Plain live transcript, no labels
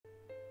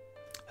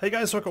Hey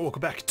guys,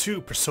 welcome back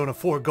to Persona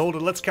 4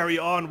 Golden. Let's carry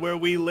on where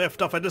we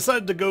left off. I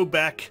decided to go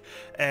back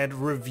and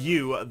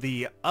review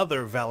the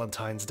other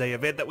Valentine's Day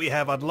event that we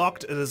have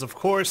unlocked. It is, of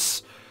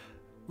course,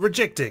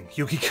 rejecting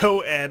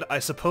Yukiko and, I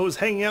suppose,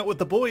 hanging out with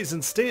the boys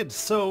instead.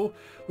 So,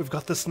 we've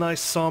got this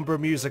nice somber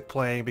music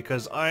playing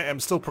because I am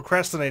still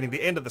procrastinating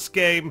the end of this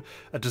game.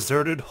 A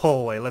deserted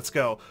hallway. Let's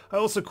go. I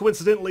also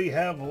coincidentally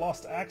have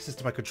lost access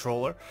to my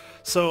controller,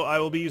 so I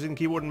will be using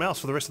keyboard and mouse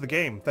for the rest of the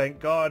game. Thank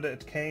God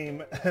it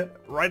came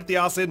right at the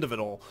ass end of it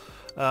all.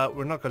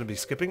 We're not going to be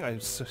skipping. I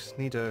just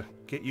need to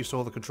get used to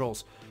all the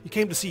controls. You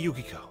came to see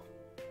Yukiko.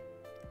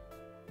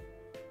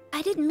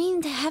 I didn't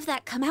mean to have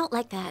that come out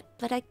like that,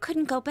 but I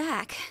couldn't go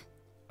back.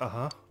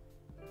 Uh-huh.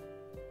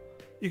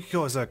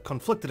 Yukiko has a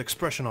conflicted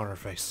expression on her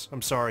face.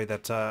 I'm sorry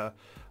that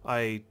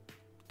I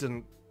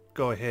didn't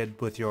go ahead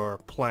with your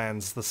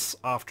plans this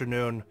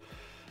afternoon.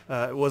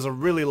 It was a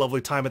really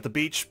lovely time at the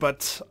beach,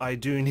 but I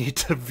do need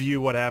to view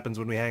what happens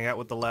when we hang out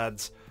with the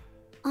lads.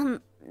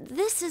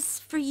 This is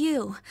for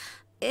you.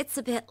 It's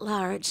a bit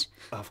large.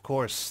 Of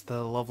course,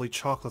 the lovely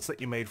chocolates that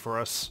you made for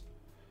us.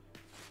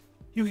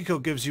 Yukiko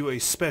gives you a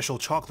special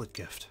chocolate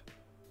gift.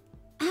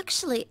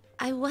 Actually,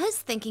 I was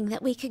thinking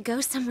that we could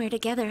go somewhere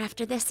together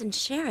after this and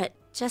share it,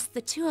 just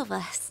the two of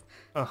us.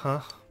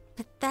 Uh-huh.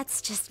 But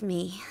that's just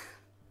me.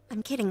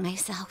 I'm kidding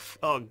myself.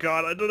 Oh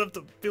god, I don't have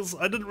to feel...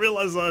 I didn't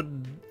realize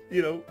I'd,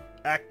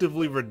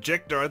 actively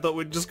reject her. I thought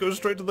we'd just go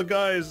straight to the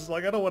guys.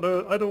 Like, I don't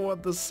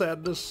want this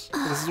sadness.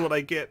 This is what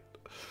I get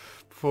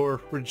for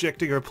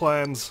rejecting her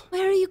plans.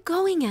 Where are you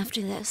going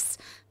after this?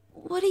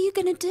 What are you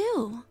gonna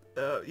do?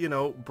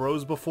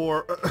 Bros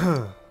before...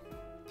 I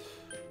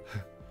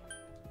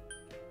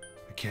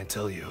can't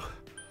tell you.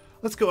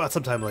 Let's go out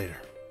sometime later.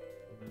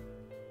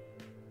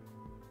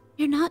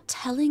 You're not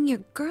telling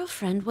your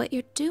girlfriend what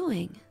you're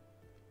doing.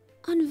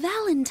 On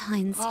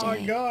Valentine's Day.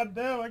 Oh god,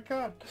 no, I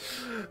can't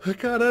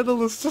handle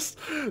this. Just...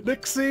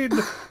 next scene.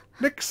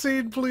 Next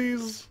scene,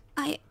 please.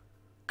 I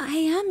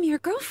am your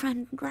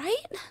girlfriend,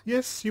 right?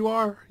 Yes, you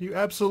are. You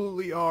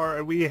absolutely are.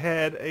 And we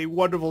had a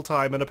wonderful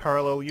time in a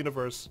parallel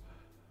universe.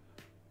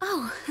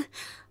 Oh,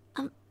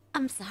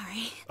 I'm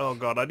sorry. Oh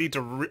god, I need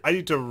to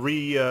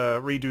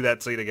redo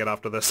that scene again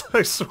after this.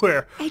 I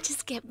swear. I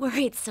just get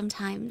worried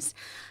sometimes.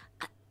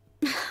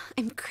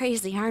 I'm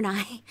crazy, aren't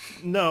I?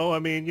 No, I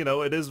mean,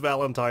 it is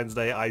Valentine's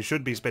Day. I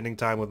should be spending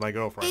time with my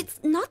girlfriend. It's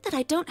not that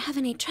I don't have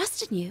any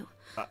trust in you.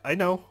 I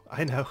know.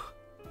 I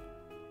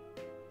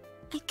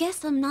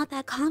guess I'm not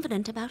that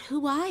confident about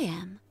who I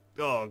am.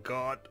 Oh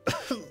god.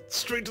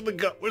 Straight to the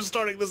gut. We're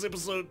starting this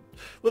episode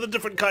with a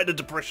different kind of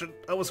depression.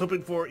 I was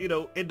hoping for,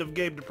 end of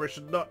game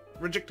depression, not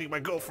rejecting my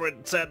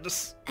girlfriend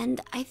sadness.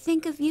 And I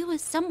think of you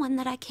as someone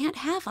that I can't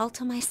have all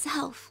to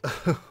myself.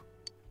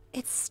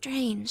 It's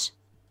strange.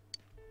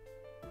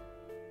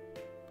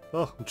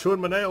 Oh, I'm chewing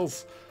my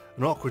nails.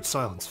 An awkward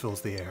silence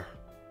fills the air.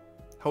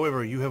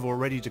 However, you have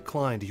already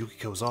declined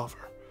Yukiko's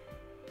offer.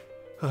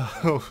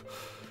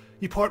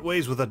 You part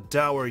ways with a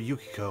dour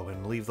Yukiko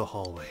and leave the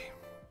hallway.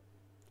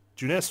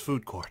 Junes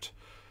Food Court.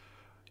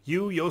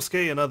 You,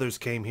 Yosuke, and others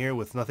came here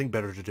with nothing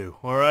better to do.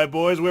 Alright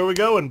boys, where we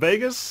going?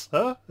 Vegas?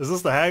 Huh? Is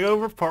this the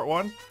Hangover, part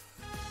 1?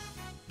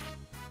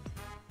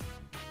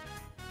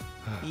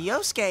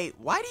 Yosuke,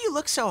 why do you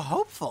look so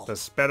hopeful?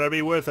 This better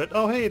be worth it.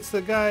 Oh hey, it's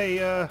the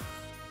guy,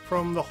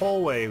 from the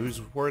hallway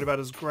who's worried about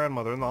his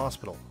grandmother in the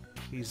hospital.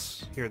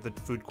 He's here at the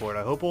food court.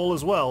 I hope all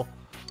is well.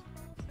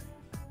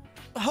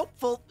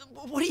 Hopeful?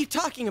 What are you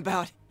talking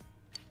about?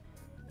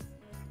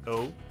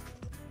 Oh.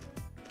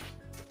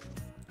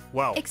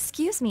 Wow.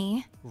 Excuse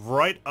me.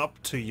 Right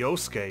up to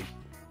Yosuke.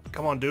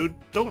 Come on, dude.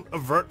 Don't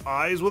avert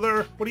eyes with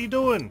her. What are you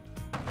doing?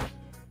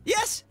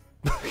 Yes!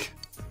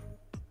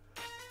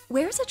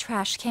 Where's a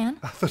trash can?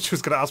 I thought she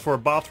was going to ask for a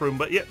bathroom,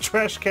 but yeah,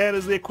 trash can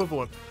is the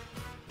equivalent.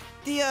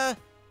 The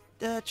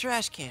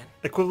trash can.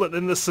 Equivalent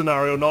in this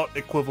scenario, not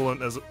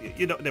equivalent as...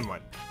 never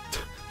mind.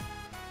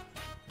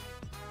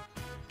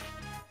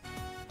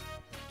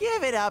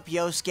 Give it up,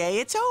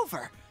 Yosuke. It's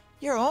over.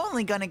 You're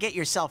only gonna get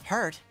yourself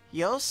hurt.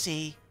 You'll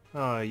see.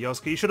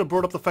 Yosuke, you should have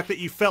brought up the fact that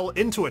you fell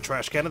into a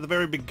trash can at the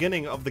very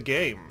beginning of the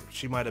game.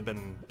 She might have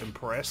been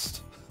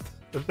impressed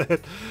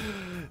that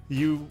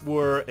you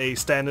were a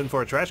stand-in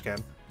for a trash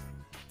can.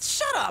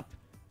 Shut up!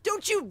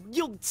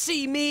 You'll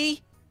see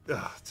me!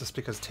 Just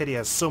because Teddy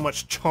has so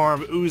much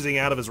charm oozing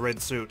out of his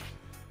red suit.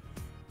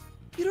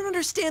 You don't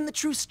understand the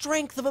true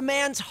strength of a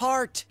man's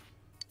heart.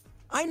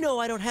 I know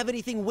I don't have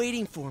anything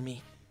waiting for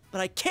me,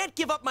 but I can't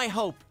give up my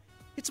hope.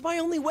 It's my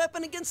only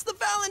weapon against the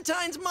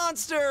Valentines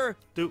monster!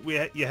 Dude,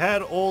 you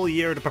had all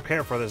year to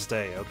prepare for this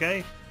day,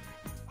 okay?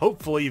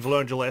 Hopefully you've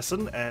learned your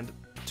lesson, and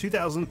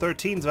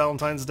 2013's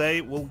Valentine's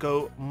Day will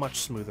go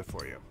much smoother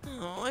for you.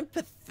 Oh, I'm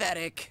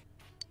pathetic.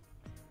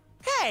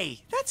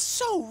 Hey, that's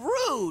so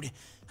rude!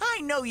 I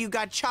know you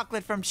got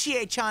chocolate from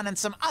Chie-chan and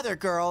some other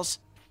girls.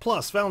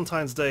 Plus,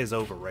 Valentine's Day is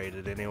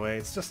overrated anyway.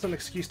 It's just an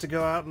excuse to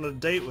go out on a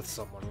date with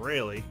someone,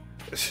 really.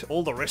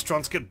 All the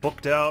restaurants get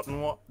booked out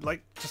and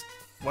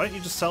why don't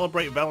you just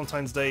celebrate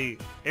Valentine's Day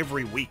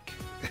every week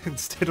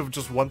instead of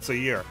just once a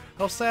year?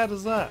 How sad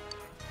is that?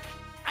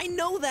 I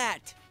know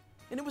that.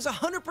 And it was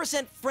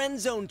 100% friend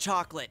zone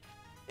chocolate.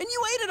 And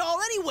you ate it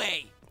all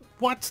anyway.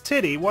 What,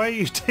 Titty? Why are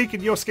you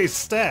taking Yosuke's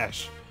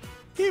stash?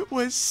 It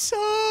was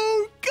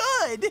so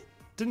good!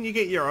 Didn't you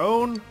get your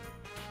own?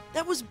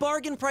 That was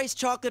bargain price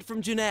chocolate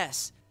from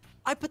Juness.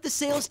 I put the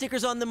sales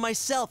stickers on them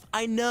myself,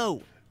 I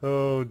know.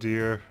 Oh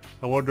dear.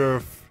 I wonder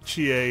if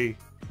Chie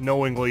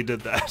knowingly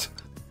did that.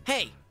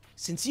 Hey,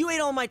 since you ate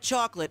all my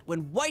chocolate,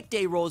 when White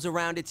Day rolls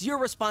around, it's your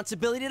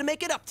responsibility to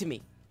make it up to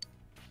me.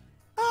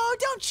 Oh,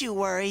 don't you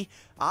worry.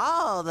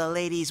 All the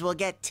ladies will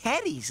get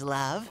Teddy's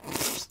love.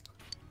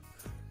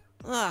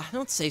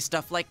 Don't say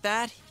stuff like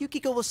that.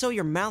 Yukiko will sew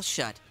your mouth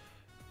shut.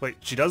 Wait,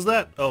 she does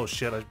that? Oh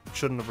shit, I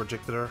shouldn't have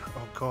rejected her.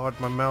 Oh god,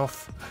 my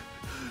mouth.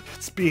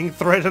 It's being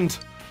threatened.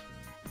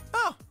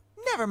 Oh,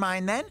 never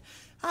mind then.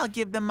 I'll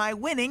give them my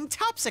winning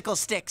Topsicle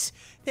sticks.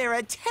 They're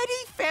a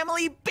Teddy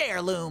family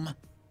heirloom.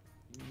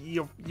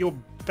 Your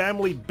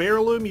family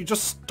heirloom? You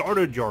just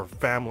started your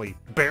family,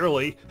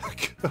 barely.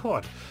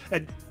 God.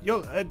 And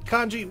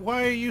Kanji,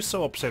 why are you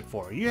so upset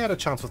for? You had a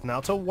chance with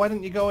Naoto. Why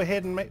didn't you go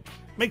ahead and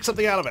make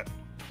something out of it?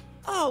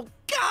 Oh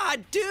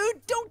god,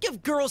 dude! Don't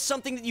give girls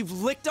something that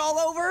you've licked all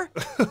over!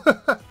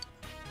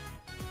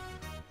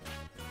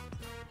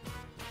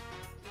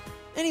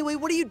 Anyway,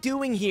 what are you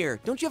doing here?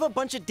 Don't you have a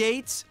bunch of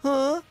dates?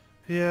 Huh?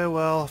 Yeah,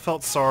 well, I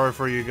felt sorry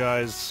for you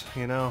guys,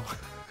 you know?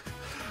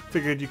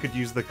 Figured you could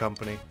use the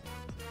company.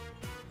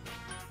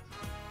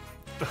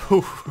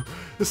 Ooh,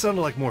 this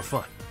sounded like more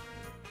fun.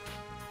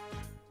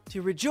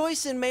 To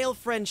rejoice in male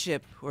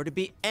friendship, or to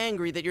be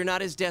angry that you're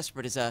not as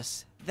desperate as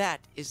us,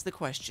 that is the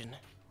question.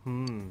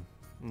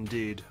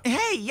 Indeed.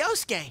 Hey,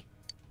 Yosuke!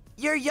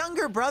 Your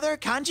younger brother,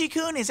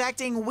 Kanji-kun, is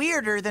acting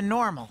weirder than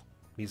normal.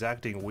 He's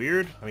acting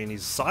weird? I mean,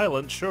 he's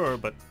silent, sure,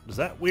 but is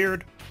that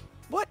weird?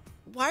 What?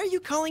 Why are you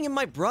calling him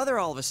my brother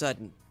all of a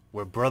sudden?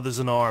 We're brothers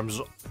in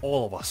arms,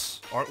 all of us,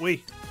 aren't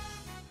we?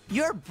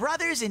 You're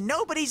brothers in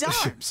nobody's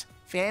arms.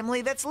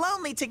 Family that's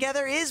lonely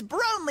together is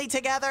bronely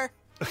together.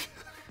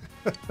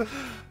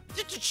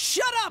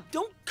 Shut up!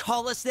 Don't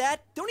call us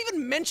that! Don't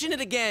even mention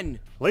it again!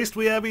 At least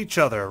we have each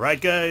other,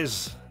 right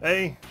guys?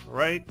 Hey,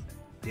 right?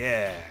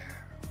 Yeah.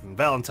 On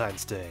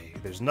Valentine's Day,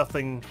 there's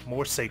nothing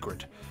more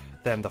sacred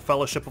than the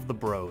fellowship of the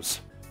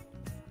bros.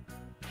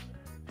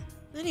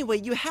 Anyway,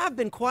 you have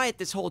been quiet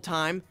this whole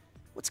time.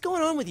 What's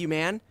going on with you,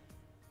 man?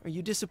 Are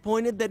you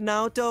disappointed that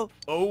Naoto...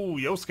 Oh,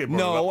 Yosuke brought it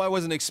No, up. I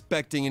wasn't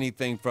expecting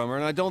anything from her,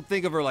 and I don't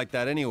think of her like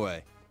that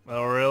anyway.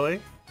 Oh,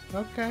 really?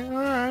 Okay,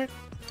 alright.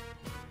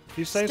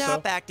 You say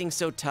Stop so. acting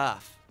so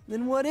tough.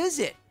 Then what is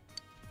it?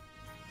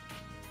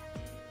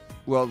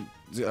 Well,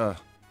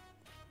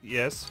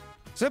 Yes.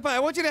 Senpai, I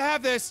want you to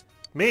have this!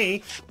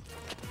 Me?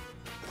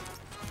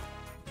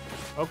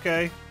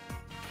 Okay.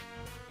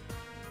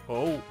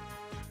 Oh.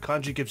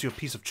 Kanji gives you a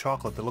piece of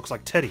chocolate that looks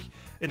like Teddy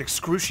in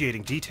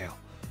excruciating detail.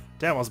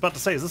 Damn, I was about to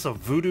say, is this a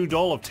voodoo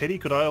doll of Teddy?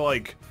 Could I,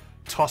 like,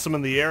 toss him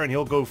in the air and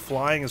he'll go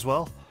flying as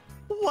well?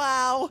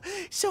 Wow,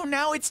 so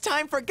now it's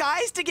time for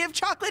guys to give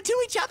chocolate to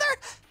each other?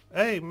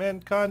 Hey,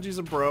 man, Kanji's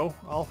a bro.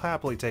 I'll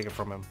happily take it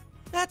from him.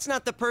 That's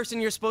not the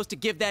person you're supposed to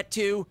give that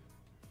to.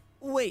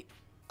 Wait,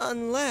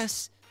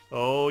 unless...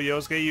 Oh,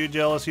 Yosuke, you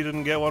jealous you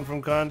didn't get one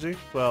from Kanji?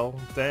 Well,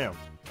 damn.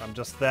 I'm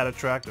just that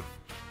attractive.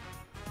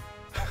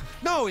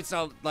 No, it's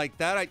not like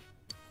that.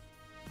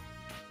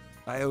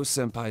 I owe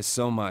Senpai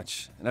so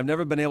much, and I've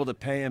never been able to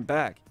pay him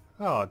back.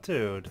 Oh,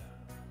 dude.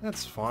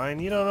 That's fine.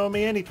 You don't owe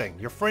me anything.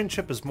 Your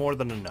friendship is more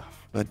than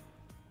enough. But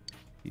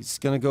he's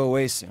gonna go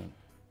away soon.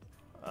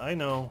 I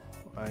know.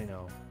 I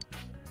know.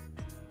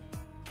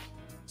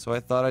 So I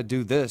thought I'd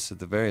do this at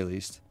the very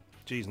least.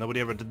 Geez, nobody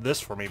ever did this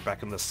for me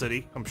back in the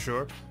city, I'm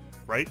sure.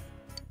 Right?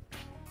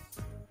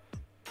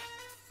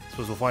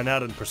 Suppose we'll find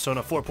out in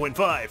Persona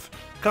 4.5.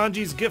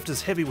 Kanji's gift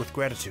is heavy with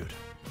gratitude.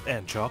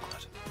 And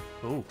chocolate.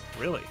 Ooh,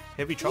 really?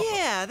 Heavy chocolate?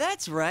 Yeah,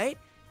 that's right.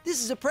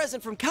 This is a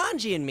present from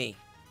Kanji and me.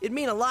 It'd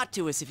mean a lot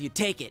to us if you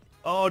take it.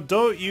 Oh,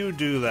 don't you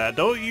do that.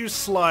 Don't you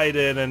slide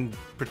in and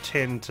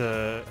pretend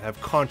to have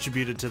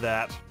contributed to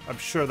that. I'm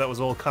sure that was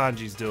all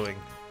Kanji's doing.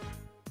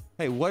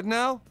 Hey, what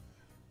now?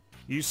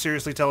 You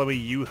seriously telling me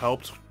you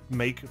helped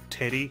make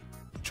Teddy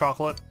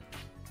chocolate?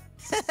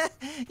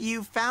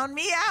 You found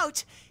me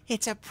out.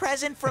 It's a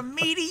present from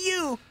me to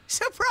you.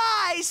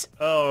 Surprise!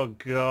 Oh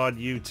god,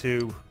 you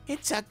two.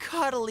 It's a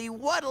cuddly,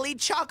 wuddly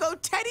Choco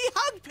Teddy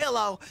hug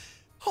pillow.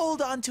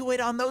 Hold on to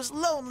it on those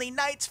lonely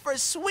nights for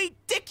sweet,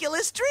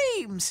 ridiculous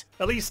dreams.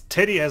 At least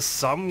Teddy has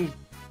some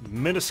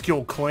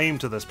minuscule claim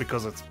to this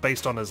because it's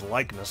based on his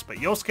likeness, but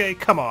Yosuke,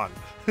 come on.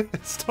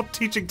 Stop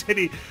teaching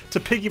Teddy to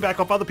piggyback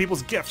off other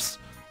people's gifts.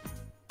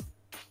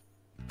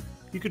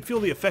 You can feel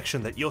the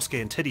affection that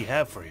Yosuke and Teddy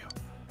have for you.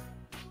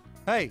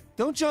 Hey,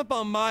 don't jump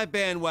on my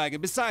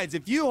bandwagon. Besides,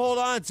 if you hold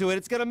on to it,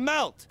 it's gonna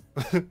melt.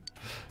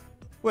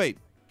 Wait,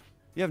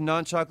 you have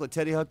non-chocolate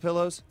Teddy hug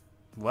pillows?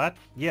 What?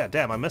 Yeah,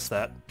 damn, I missed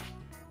that.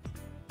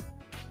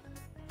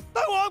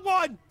 I want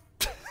one!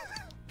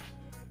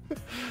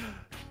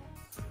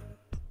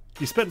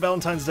 You spent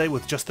Valentine's Day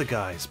with just the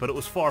guys, but it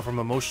was far from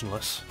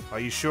emotionless.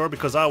 Are you sure?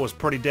 Because I was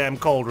pretty damn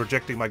cold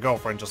rejecting my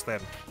girlfriend just then.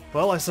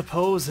 Well, I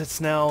suppose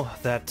it's now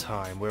that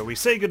time where we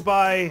say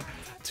goodbye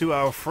to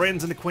our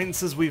friends and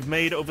acquaintances we've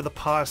made over the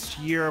past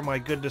year. My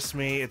goodness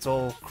me, it's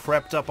all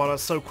crept up on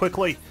us so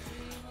quickly.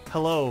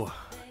 Hello,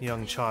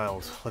 young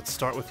child. Let's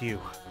start with you.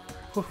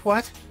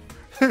 What?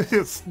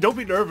 Don't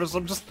be nervous.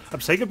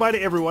 I'm saying goodbye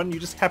to everyone. You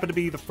just happen to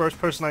be the first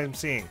person I'm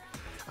seeing.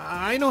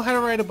 I know how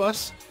to ride a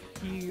bus.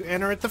 You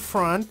enter at the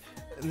front,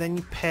 and then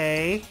you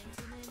pay.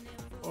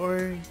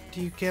 Or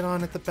do you get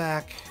on at the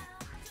back?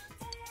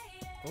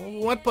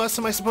 What bus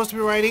am I supposed to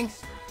be riding?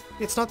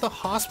 It's not the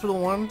hospital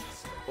one,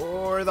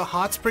 or the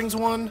hot springs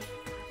one.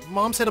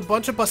 Mom said a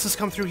bunch of buses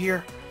come through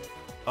here.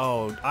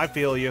 Oh, I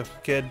feel you,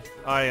 kid.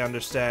 I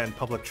understand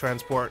public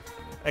transport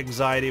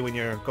anxiety when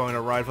you're going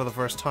to ride for the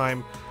first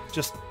time.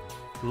 Just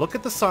look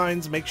at the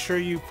signs, make sure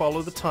you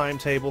follow the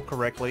timetable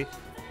correctly.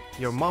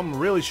 Your mom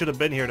really should have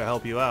been here to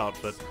help you out,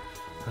 but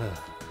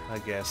I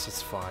guess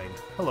it's fine.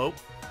 Hello.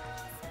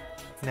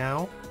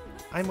 Now,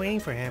 I'm waiting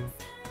for him.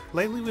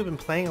 Lately we've been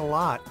playing a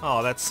lot.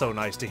 Oh, that's so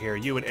nice to hear.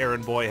 You and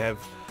Aaron Boy have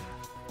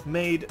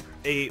made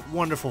a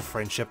wonderful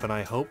friendship, and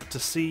I hope to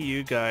see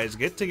you guys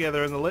get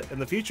together in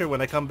the future when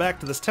I come back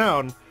to this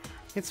town.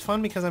 It's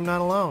fun because I'm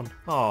not alone.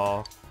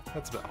 Aw,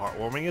 that's a bit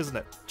heartwarming, isn't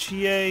it?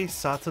 Chie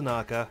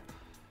Satonaka.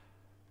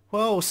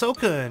 Whoa,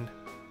 Sokun!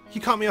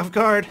 You caught me off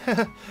guard.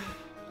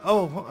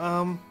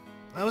 Oh,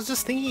 I was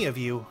just thinking of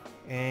you,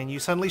 and you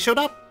suddenly showed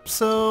up,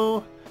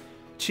 so...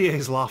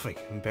 Chie's laughing,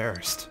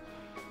 embarrassed.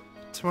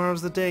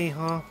 Tomorrow's the day,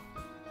 huh?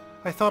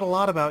 I thought a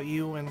lot about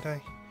you, and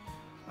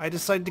I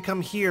decided to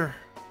come here,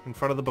 in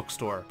front of the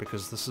bookstore,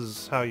 because this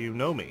is how you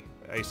know me.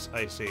 I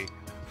see.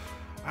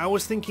 I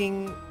was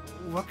thinking,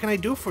 what can I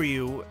do for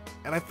you?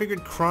 And I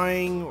figured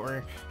crying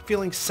or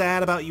feeling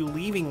sad about you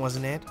leaving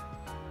wasn't it.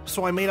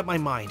 So I made up my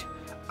mind.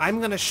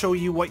 I'm gonna show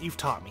you what you've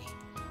taught me.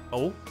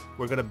 Oh,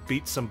 we're gonna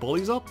beat some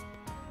bullies up?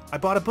 I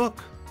bought a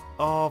book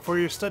for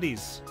your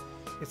studies.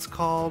 It's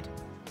called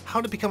How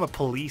to Become a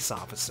Police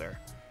Officer.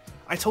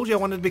 I told you I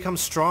wanted to become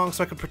strong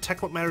so I could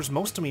protect what matters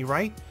most to me,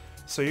 right?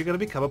 So you're gonna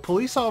become a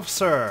police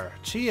officer.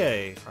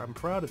 Chie, I'm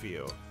proud of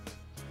you.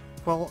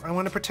 Well, I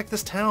want to protect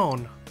this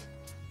town.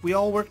 We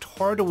all worked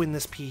hard to win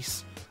this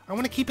peace. I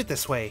want to keep it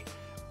this way.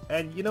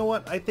 And you know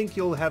what? I think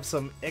you'll have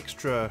some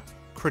extra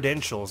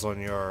credentials on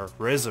your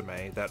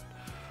resume that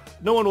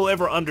no one will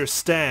ever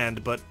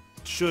understand, but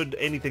should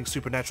anything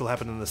supernatural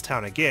happen in this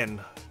town again,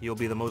 you'll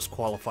be the most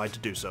qualified to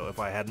do so if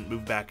I hadn't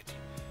moved back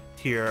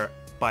here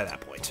by that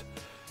point.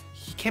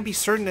 You can't be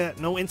certain that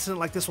no incident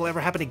like this will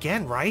ever happen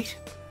again, right?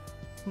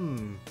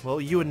 Well,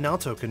 you and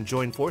Naoto can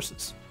join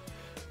forces.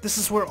 This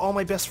is where all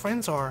my best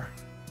friends are.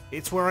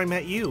 It's where I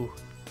met you.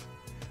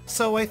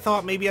 So I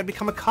thought maybe I'd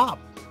become a cop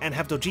and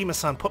have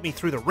Dojima-san put me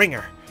through the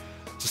ringer.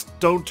 Just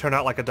don't turn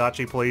out like a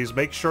Dachi, please.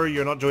 Make sure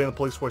you're not joining the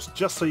police force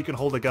just so you can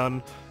hold a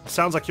gun.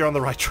 Sounds like you're on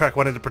the right track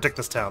wanting to protect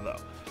this town,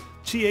 though.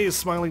 Chie is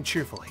smiling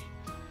cheerfully.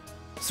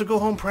 So go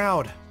home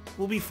proud.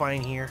 We'll be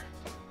fine here.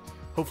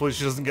 Hopefully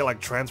she doesn't get, like,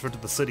 transferred to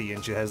the city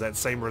and she has that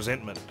same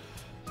resentment.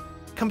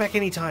 Come back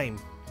anytime.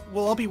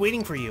 We'll all be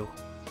waiting for you.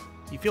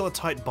 You feel a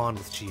tight bond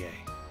with Chie.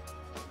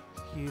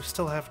 You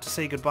still have to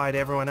say goodbye to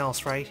everyone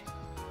else, right?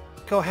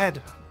 Go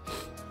ahead.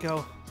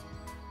 Go.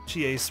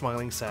 Chie is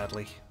smiling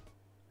sadly.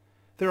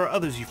 There are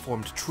others you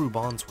formed true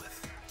bonds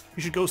with.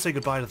 You should go say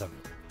goodbye to them.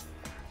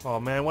 Oh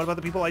man, what about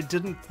the people I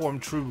didn't form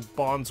true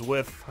bonds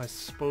with? I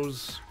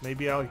suppose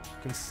maybe I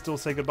can still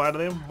say goodbye to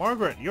them?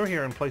 Margaret, you're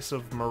here in place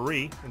of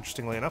Marie,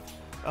 interestingly enough.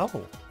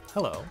 Oh,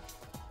 hello.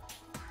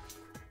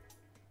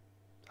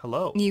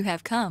 Hello. You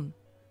have come.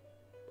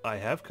 I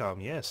have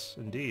come, yes,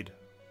 indeed.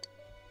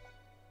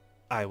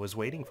 I was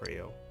waiting for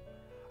you.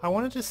 I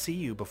wanted to see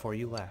you before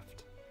you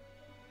left.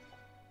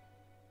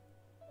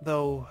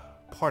 Though,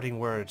 parting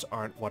words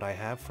aren't what I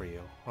have for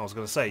you. I was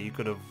going to say, you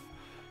could have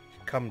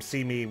come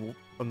see me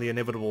on the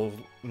inevitable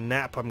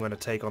nap I'm going to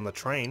take on the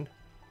train.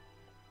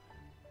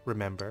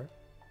 Remember,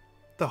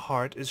 the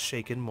heart is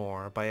shaken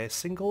more by a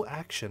single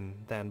action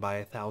than by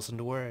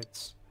 1,000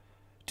 words.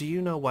 Do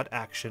you know what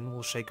action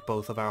will shake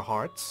both of our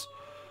hearts?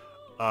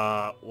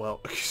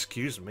 Well,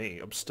 excuse me,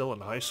 I'm still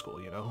in high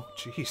school, you know?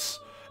 Jeez.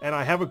 And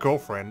I have a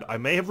girlfriend. I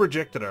may have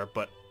rejected her,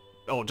 but...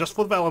 Oh, just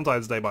for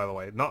Valentine's Day, by the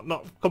way. Not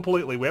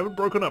completely. We haven't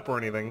broken up or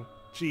anything.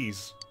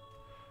 Jeez.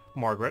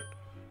 Margaret,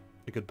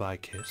 a goodbye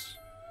kiss?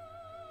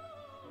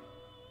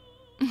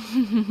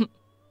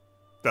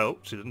 No,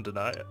 she didn't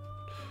deny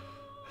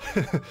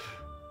it.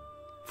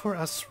 For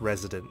us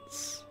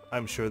residents,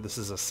 I'm sure this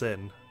is a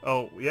sin.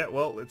 Oh, yeah,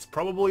 well, it's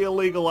probably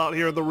illegal out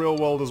here in the real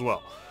world as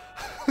well.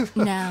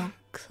 Now,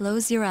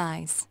 close your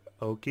eyes.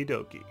 Okie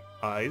dokie.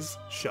 Eyes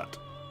shut.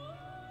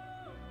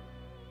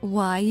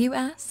 Why, you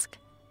ask?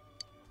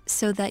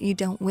 So that you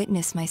don't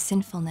witness my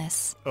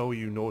sinfulness. Oh,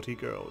 you naughty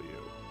girl,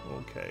 you.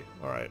 Okay,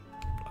 alright.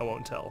 I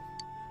won't tell.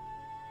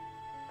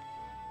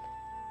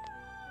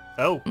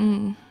 Oh.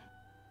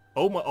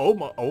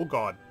 Oh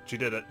god. She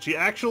did it. She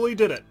actually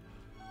did it.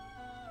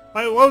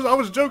 I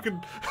was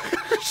joking.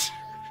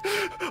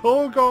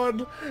 Oh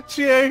god,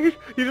 Chie, you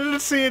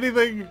didn't see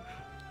anything.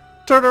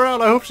 Turn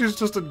around, I hope she's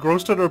just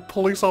engrossed in her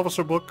police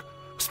officer book.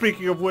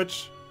 Speaking of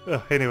which,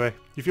 anyway,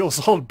 you feel a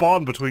solid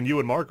bond between you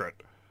and Margaret.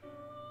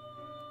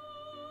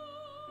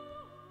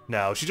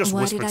 No, she just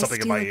Why whispered did I something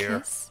in steal my a ear.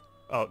 kiss?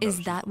 Oh, no,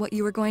 Is that what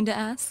you were going to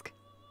ask?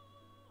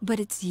 But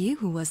it's you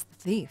who was the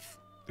thief.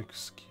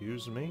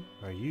 Excuse me?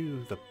 Are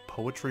you the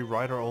poetry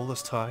writer all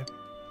this time?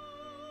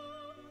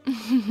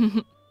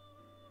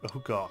 Oh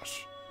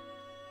gosh.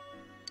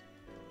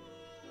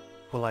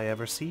 Will I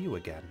ever see you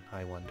again,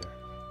 I wonder?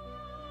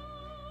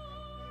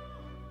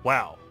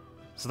 Wow.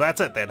 So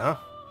that's it then, huh?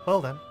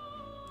 Well then.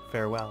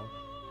 Farewell.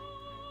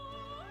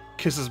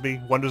 Kisses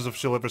me, wonders if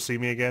she'll ever see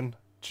me again.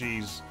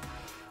 Jeez.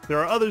 There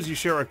are others you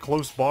share a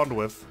close bond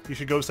with. You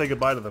should go say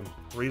goodbye to them.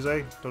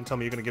 Rize, don't tell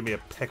me you're gonna give me a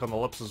peck on the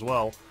lips as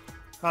well.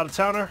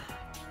 Out-of-towner,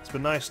 it's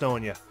been nice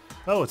knowing you.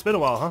 Oh, it's been a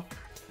while, huh?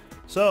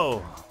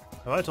 So,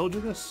 have I told you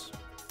this?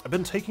 I've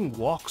been taking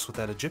walks with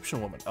that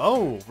Egyptian woman.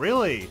 Oh,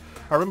 really?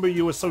 I remember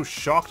you were so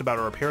shocked about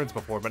her appearance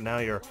before, but now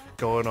you're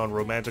going on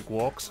romantic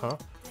walks, huh?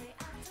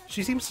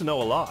 She seems to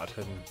know a lot,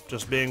 and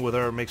just being with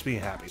her makes me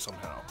happy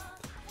somehow.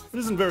 It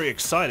isn't very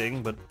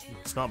exciting, but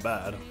it's not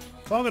bad.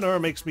 Talking to her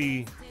makes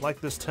me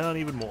like this town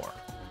even more.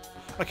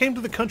 I came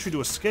to the country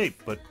to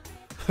escape, but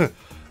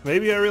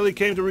maybe I really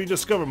came to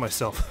rediscover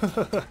myself.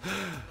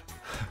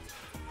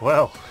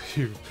 Well,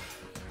 you've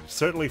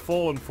certainly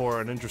fallen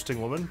for an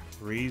interesting woman.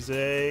 Rize.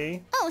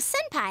 Oh,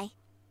 Senpai.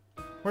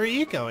 Where are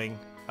you going?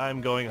 I'm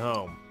going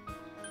home.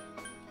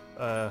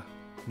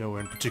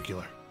 Nowhere in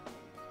particular.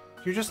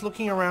 You're just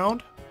looking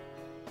around?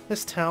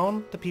 This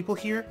town, the people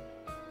here,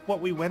 what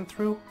we went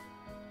through?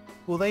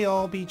 Will they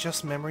all be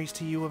just memories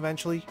to you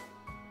eventually?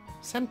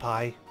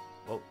 Senpai.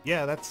 Well,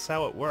 yeah, that's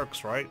how it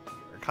works, right?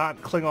 I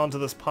can't cling on to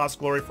this past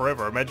glory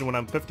forever. Imagine when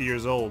I'm 50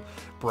 years old,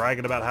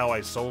 bragging about how I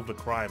solved a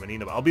crime in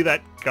Inaba. I'll be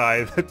that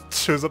guy that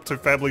shows up to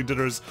family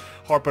dinners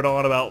harping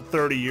on about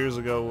 30 years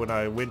ago when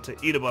I went to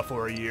Inaba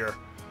for a year.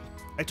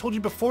 I told you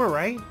before,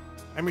 right?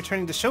 I'm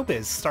returning to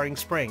showbiz starting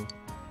spring.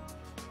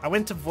 I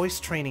went to voice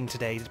training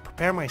today to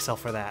prepare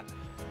myself for that.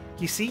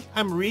 You see,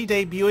 I'm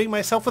re-debuting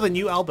myself with a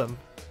new album.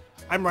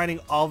 I'm writing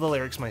all the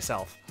lyrics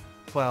myself.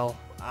 Well,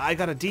 I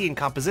got a D in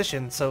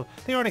composition, so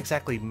they aren't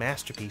exactly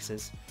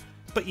masterpieces.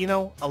 But you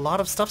know, a lot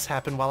of stuff's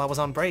happened while I was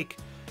on break.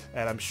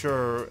 And I'm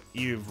sure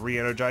you've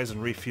re-energized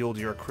and refueled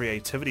your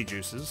creativity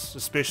juices,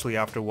 especially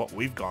after what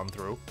we've gone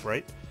through,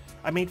 right?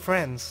 I made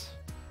friends.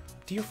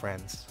 Dear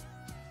friends.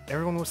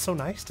 Everyone was so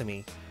nice to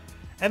me.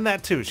 And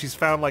that too, she's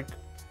found like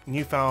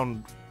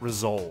newfound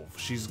resolve.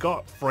 She's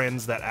got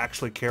friends that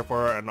actually care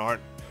for her and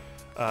aren't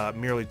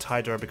merely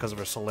tied to her because of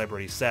her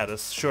celebrity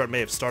status. Sure, it may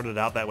have started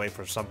out that way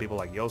for some people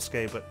like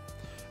Yosuke, but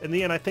in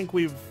the end I think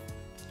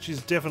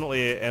she's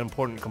definitely an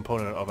important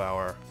component of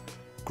our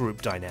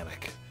group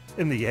dynamic.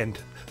 In the end,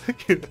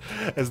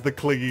 as the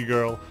clingy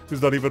girl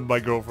who's not even my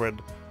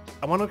girlfriend.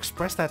 I want to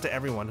express that to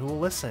everyone who will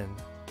listen.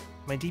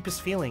 My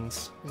deepest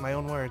feelings, in my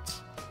own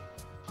words.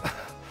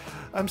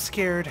 I'm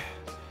scared.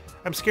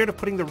 I'm scared of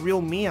putting the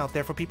real me out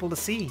there for people to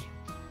see.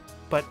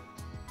 But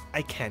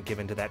I can't give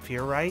in to that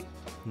fear, right?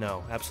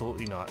 No,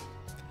 absolutely not.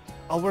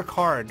 I'll work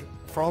hard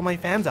for all my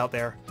fans out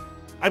there.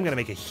 I'm gonna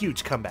make a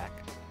huge comeback.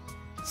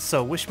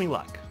 So wish me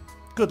luck.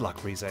 Good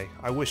luck, Rize.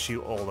 I wish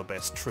you all the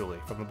best, truly,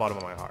 from the bottom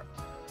of my heart.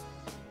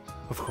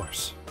 Of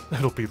course.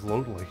 It'll be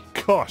lonely.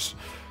 Gosh.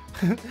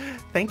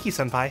 Thank you,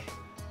 Senpai.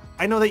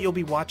 I know that you'll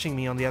be watching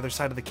me on the other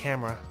side of the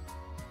camera.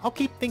 I'll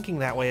keep thinking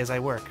that way as I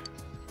work.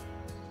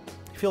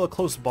 I feel a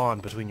close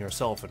bond between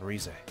yourself and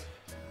Rize.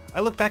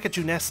 I look back at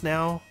Junes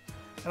now,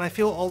 and I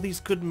feel all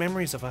these good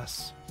memories of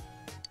us.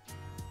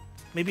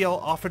 Maybe I'll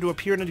offer to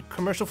appear in a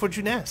commercial for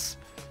Junes.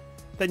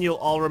 Then you'll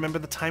all remember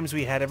the times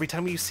we had every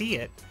time you see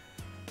it.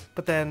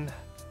 But then,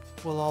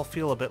 we'll all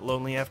feel a bit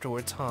lonely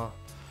afterwards, huh?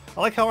 I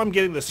like how I'm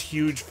getting this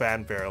huge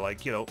fanfare,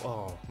 like, you know,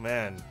 oh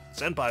man,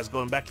 Senpai's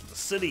going back to the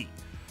city.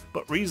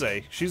 But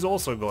Rize, she's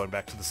also going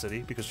back to the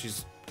city because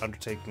she's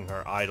undertaking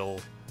her idol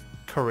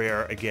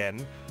career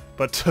again.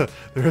 But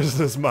there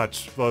isn't as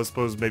much. Well, I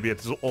suppose maybe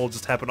it's all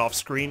just happened off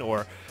screen,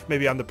 or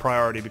maybe I'm the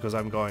priority because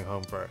I'm going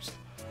home first.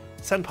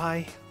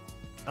 Senpai,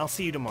 I'll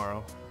see you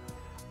tomorrow.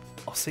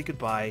 I'll say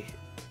goodbye,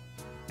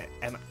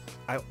 and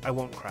I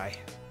won't cry.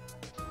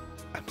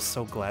 I'm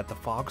so glad the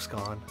fog's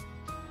gone.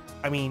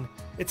 I mean,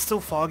 it's still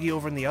foggy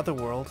over in the other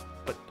world,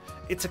 but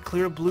it's a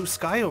clear blue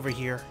sky over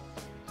here.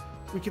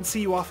 We can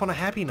see you off on a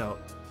happy note.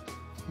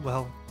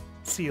 Well,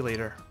 see you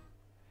later.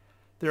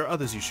 There are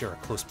others you share a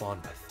close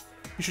bond with.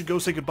 You should go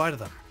say goodbye to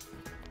them.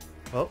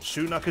 Well,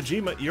 Shu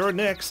Nakajima, you're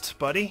next,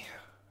 buddy.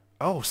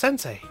 Oh,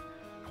 Sensei.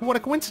 What a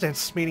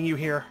coincidence meeting you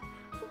here.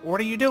 What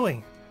are you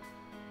doing?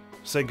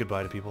 Say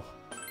goodbye to people.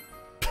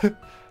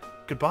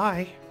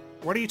 Goodbye?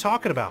 What are you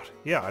talking about?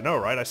 Yeah, I know,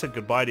 right? I said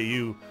goodbye to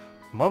you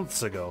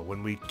months ago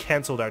when we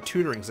canceled our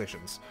tutoring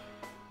sessions.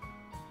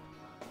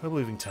 I'm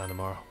leaving town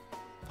tomorrow.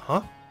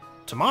 Huh?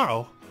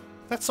 Tomorrow?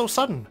 That's so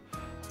sudden.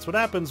 That's what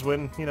happens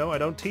when, you know, I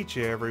don't teach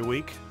you every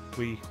week.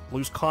 We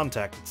lose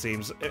contact, it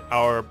seems.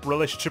 Our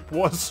relationship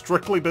was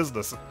strictly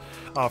business,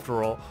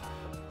 after all.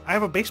 I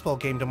have a baseball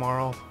game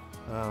tomorrow.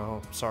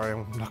 Oh, sorry,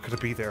 I'm not gonna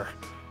be there.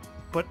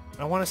 But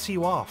I want to see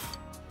you off.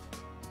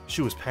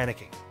 Shu was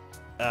panicking.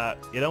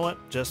 You know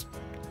what? Just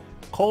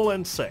call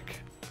in sick.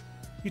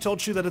 You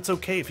told Shu that it's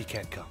okay if he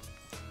can't come.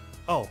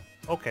 Oh,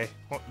 okay.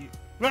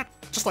 Well,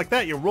 just like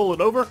that, you're rolling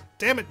over?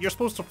 Damn it, you're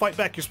supposed to fight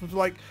back. You're supposed to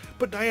like,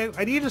 but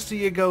I need to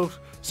see you go,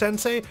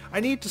 Sensei.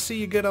 I need to see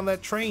you get on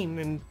that train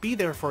and be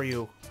there for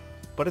you.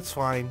 But it's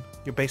fine.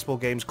 Your baseball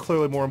game's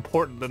clearly more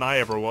important than I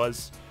ever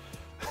was.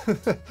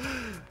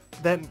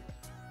 Then,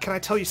 can I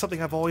tell you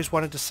something I've always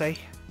wanted to say?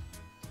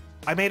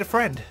 I made a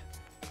friend.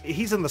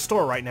 He's in the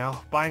store right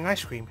now, buying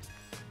ice cream.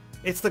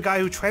 It's the guy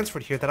who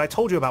transferred here that I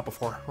told you about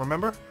before,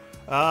 remember?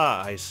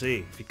 Ah, I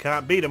see. If you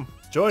can't beat him,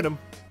 join him.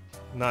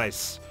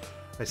 Nice.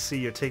 I see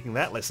you're taking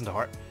that lesson to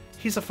heart.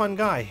 He's a fun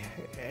guy,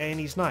 and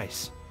he's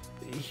nice.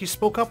 He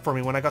spoke up for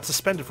me when I got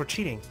suspended for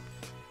cheating.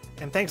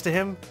 And thanks to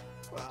him,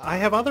 I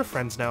have other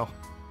friends now.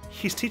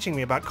 He's teaching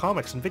me about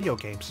comics and video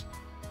games.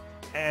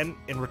 And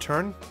in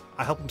return,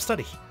 I help him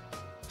study.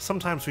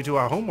 Sometimes we do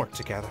our homework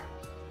together.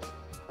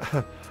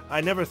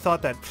 I never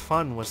thought that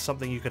fun was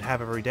something you could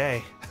have every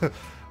day.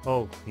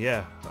 Oh,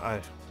 yeah,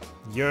 I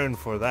yearn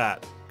for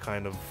that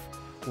kind of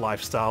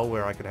lifestyle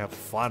where I can have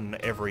fun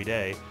every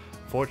day.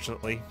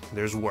 Fortunately,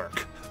 there's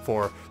work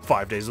for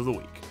 5 days of the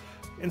week.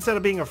 Instead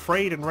of being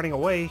afraid and running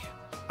away,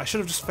 I should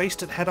have just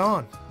faced it head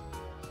on.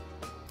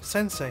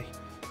 Sensei,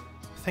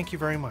 thank you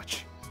very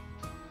much.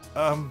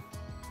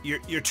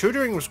 Your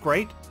tutoring was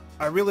great.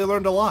 I really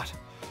learned a lot.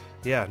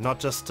 Yeah, not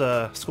just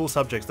school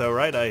subjects though,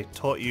 right? I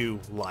taught you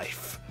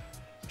life.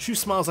 Shu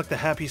smiles like the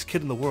happiest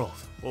kid in the world.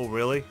 Oh,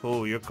 really?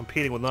 Oh, you're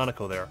competing with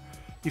Nanako there.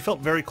 You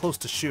felt very close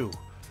to Shu.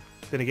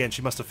 Then again,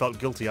 she must have felt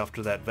guilty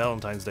after that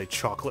Valentine's Day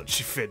chocolate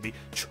she fed me.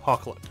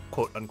 Chocolate,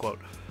 quote unquote.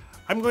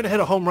 I'm going to hit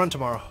a home run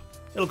tomorrow.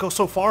 It'll go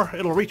so far,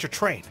 it'll reach your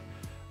train.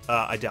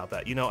 I doubt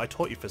that. You know, I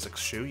taught you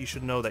physics, Shu. You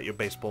should know that your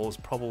baseball is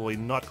probably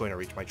not going to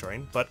reach my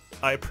train, but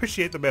I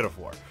appreciate the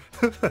metaphor.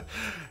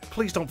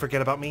 Please don't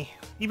forget about me,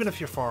 even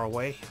if you're far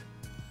away.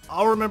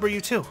 I'll remember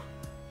you too.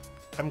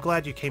 I'm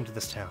glad you came to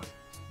this town.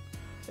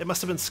 It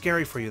must have been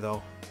scary for you,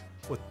 though,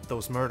 with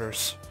those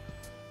murders.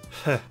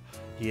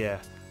 Yeah,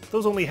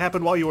 those only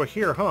happened while you were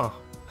here,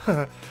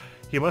 huh?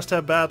 You must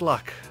have bad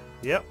luck.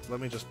 Yep, let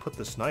me just put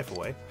this knife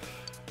away.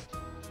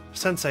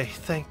 Sensei,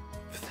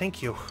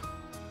 thank you.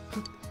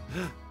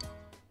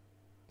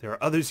 There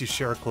are others you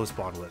share a close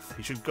bond with.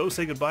 You should go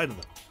say goodbye to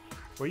them.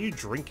 Were you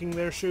drinking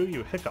there, Shu?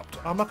 You hiccuped.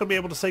 I'm not going to be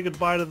able to say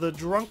goodbye to the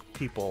drunk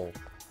people.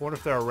 I wonder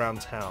if they're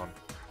around town.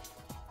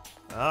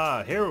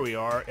 Ah, here we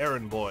are,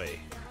 errand boy.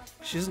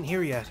 She isn't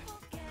here yet.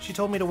 She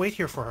told me to wait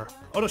here for her.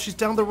 Oh no, she's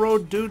down the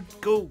road, dude.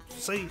 Go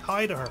say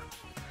hi to her.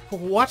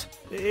 What?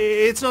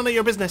 It's none of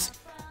your business.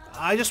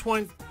 I just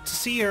want to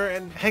see her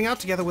and hang out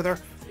together with her.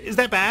 Is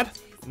that bad?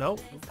 No,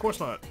 of course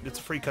not. It's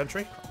a free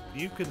country.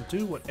 You can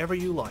do whatever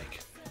you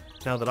like.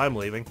 Now that I'm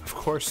leaving, of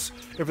course,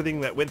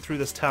 everything that went through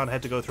this town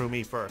had to go through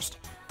me first.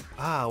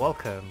 Ah,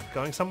 welcome.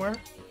 Going somewhere?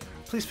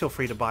 Please feel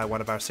free to buy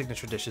one of our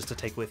signature dishes to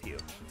take with you.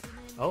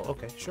 Oh,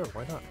 okay, sure,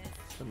 why not?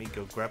 Let me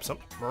go grab some.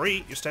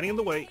 Marie, you're standing in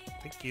the way.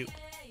 Thank you.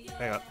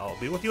 Hang on, I'll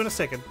be with you in a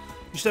second.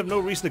 You should have no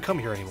reason to come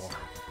here anymore.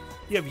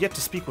 You have yet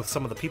to speak with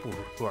some of the people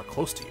who are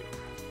close to you.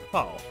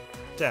 Oh,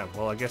 damn,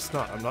 well I guess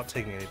not. I'm not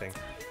taking anything.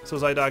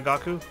 Sozai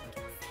Gaku?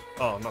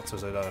 Oh, not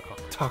Sozai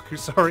Gaku,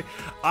 sorry.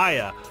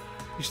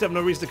 You should have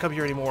no reason to come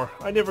here anymore.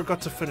 I never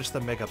got to finish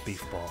the mega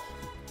beef ball.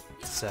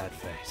 Sad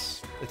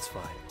face. It's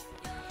fine.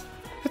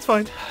 It's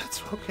fine.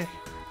 It's okay.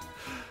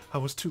 I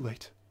was too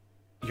late.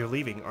 You're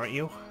leaving, aren't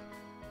you?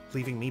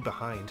 Leaving me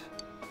behind.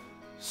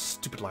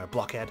 Stupid liar,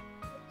 blockhead.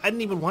 I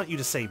didn't even want you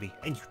to save me,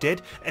 and you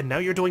did, and now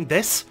you're doing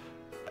this?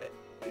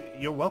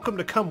 You're welcome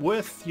to come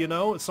with, you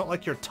know? It's not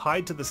like you're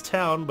tied to this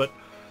town, but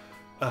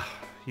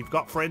you've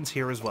got friends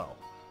here as well.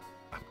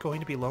 I'm going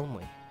to be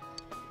lonely.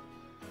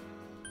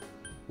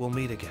 We'll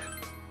meet again.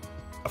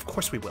 Of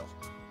course we will.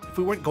 If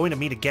we weren't going to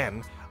meet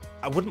again,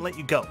 I wouldn't let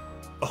you go.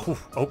 Oh,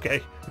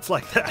 okay. It's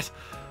like that.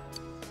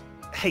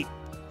 Hey,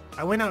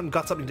 I went out and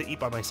got something to eat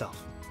by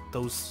myself.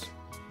 Those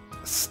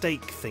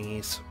steak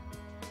thingies.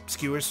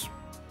 Skewers.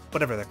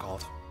 Whatever they're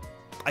called.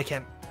 I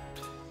can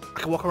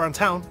walk around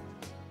town,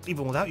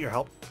 even without your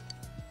help.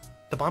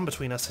 The bond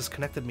between us has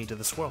connected me to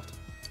this world.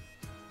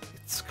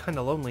 It's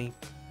kinda lonely,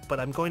 but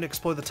I'm going to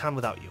explore the town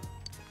without you.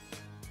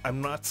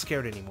 I'm not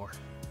scared anymore.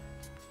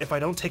 If I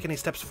don't take any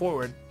steps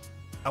forward,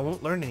 I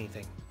won't learn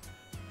anything.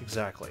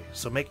 Exactly.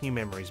 So make new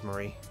memories,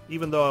 Marie.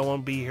 Even though I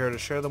won't be here to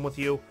share them with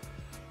you,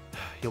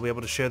 you'll be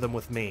able to share them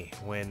with me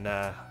when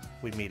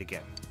we meet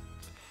again.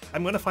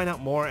 I'm going to find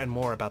out more and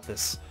more about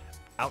this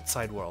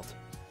outside world.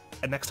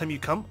 And next time you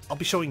come, I'll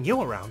be showing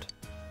you around.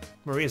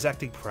 Marie is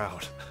acting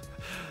proud.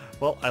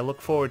 Well, I look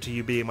forward to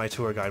you being my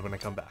tour guide when I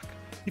come back.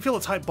 You feel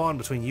a tight bond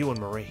between you and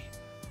Marie.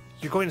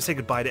 You're going to say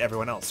goodbye to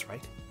everyone else,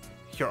 right?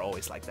 You're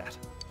always like that.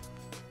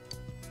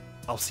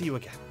 I'll see you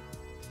again.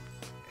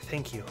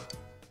 Thank you.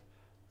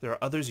 There are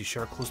others you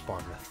share a close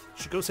bond with.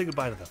 You should go say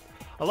goodbye to them.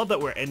 I love that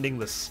we're ending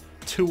this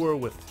tour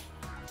with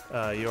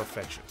your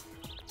affection.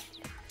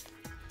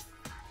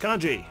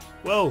 Kanji!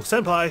 Whoa,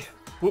 senpai!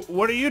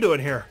 What are you doing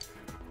here?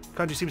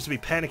 Kanji seems to be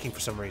panicking for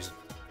some reason.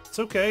 It's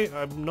okay,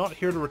 I'm not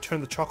here to return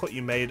the chocolate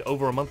you made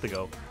over a month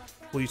ago.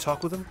 Will you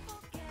talk with him?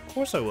 Of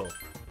course I will.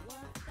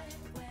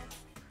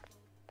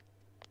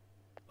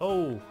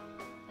 Oh,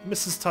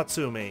 Mrs.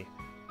 Tatsumi.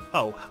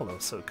 Oh, hello,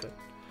 Soka.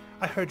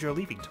 I heard you're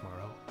leaving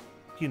tomorrow.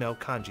 You know,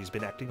 Kanji's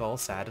been acting all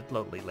sad and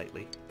lonely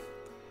lately.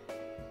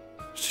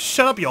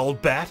 Shut up, you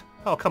old bat!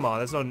 Oh, come on,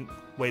 there's no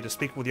way to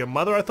speak with your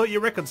mother. I thought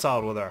you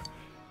reconciled with her.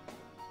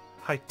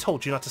 I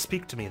told you not to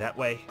speak to me that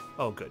way.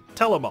 Oh, good.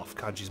 Tell him off,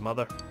 Kanji's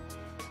mother.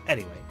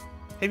 Anyway,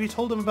 have you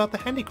told him about the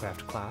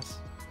handicraft class?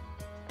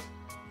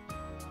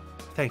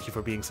 Thank you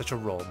for being such a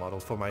role model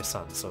for my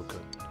son, Soka.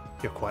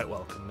 You're quite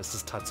welcome,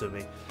 Mrs.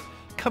 Tatsumi.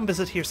 Come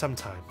visit here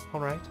sometime,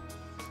 alright?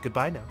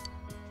 Goodbye now.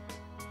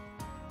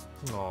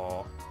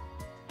 Aww.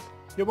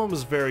 Your mom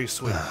was very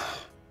sweet.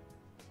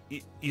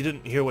 You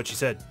didn't hear what she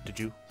said, did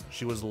you?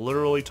 She was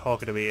literally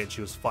talking to me and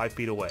she was 5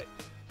 feet away.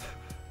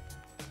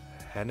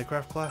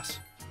 Handicraft class?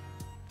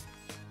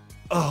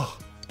 Oh.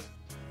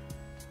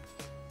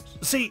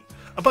 See,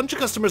 a bunch of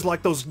customers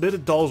like those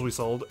knitted dolls we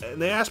sold, and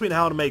they asked me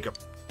how to make them.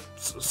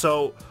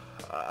 So,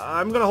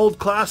 I'm gonna hold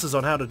classes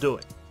on how to do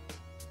it.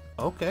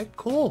 Okay,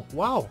 cool.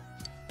 Wow.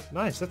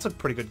 Nice, that's a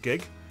pretty good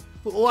gig.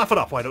 Laugh it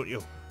off, why don't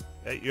you?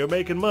 You're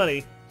making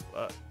money.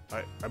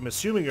 I'm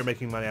assuming you're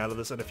making money out of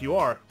this, and if you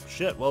are,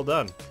 shit, well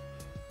done.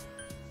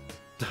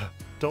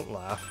 Don't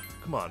laugh.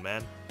 Come on,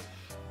 man.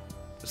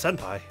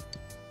 Senpai.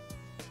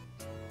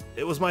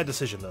 It was my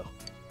decision, though.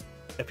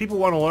 If people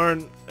want to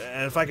learn,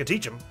 and if I could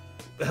teach them,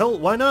 hell,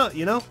 why not,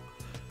 you know?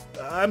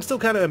 I'm still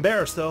kind of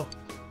embarrassed, though.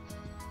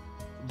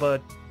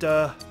 But,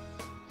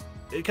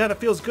 it kind of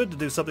feels good to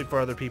do something for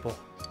other people.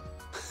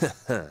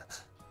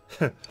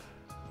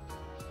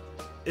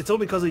 It's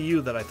only because of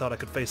you that I thought I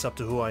could face up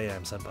to who I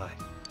am, Senpai.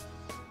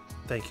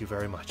 Thank you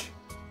very much.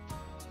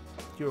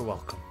 You're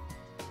welcome.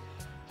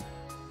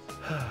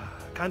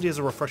 Kanji has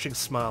a refreshing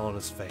smile on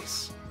his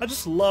face. I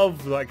just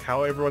love, like,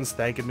 how everyone's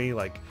thanking me.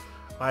 Like,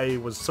 I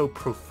was so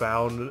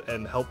profound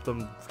and helped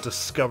them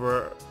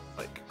discover,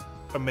 like,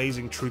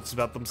 amazing truths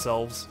about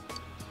themselves.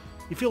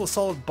 You feel a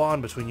solid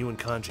bond between you and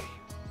Kanji.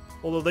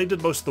 Although they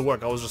did most of the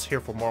work, I was just here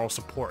for moral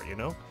support, you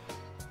know?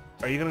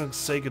 Are you gonna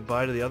say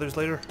goodbye to the others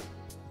later?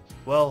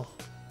 Well,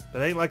 it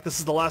ain't like this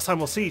is the last time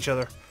we'll see each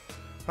other.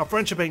 Our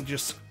friendship ain't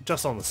just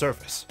on the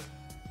surface.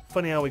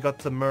 Funny how we got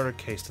the murder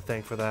case to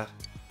thank for that.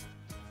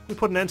 We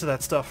put an end to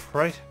that stuff,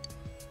 right?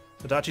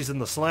 Adachi's in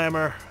the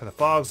slammer, and the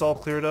fog's all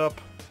cleared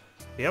up.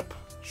 Yep,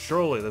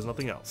 surely there's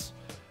nothing else.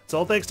 It's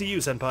all thanks to you,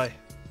 Senpai.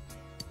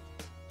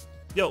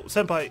 Yo,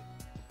 Senpai,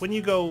 when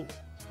you go,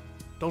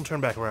 don't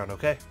turn back around,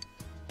 okay?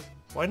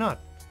 Why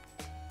not?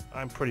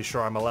 I'm pretty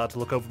sure I'm allowed to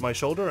look over my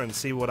shoulder and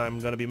see what I'm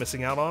gonna be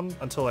missing out on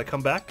until I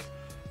come back.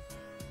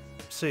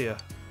 See ya.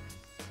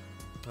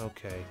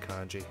 Okay,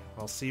 Kanji.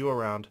 I'll see you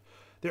around.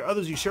 There are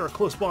others you share a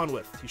close bond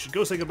with. You should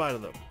go say goodbye to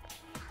them.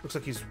 Looks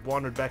like he's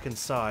wandered back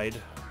inside.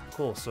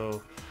 Cool,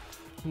 so...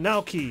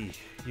 Naoki,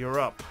 you're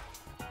up.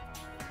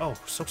 Oh,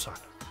 So-san.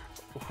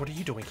 What are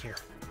you doing here?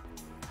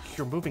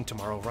 You're moving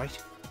tomorrow, right?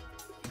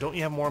 Don't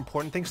you have more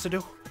important things to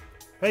do?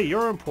 Hey,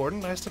 you're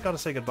important. I still gotta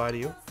say goodbye to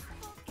you.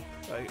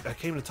 I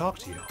came to talk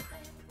to you.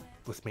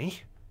 With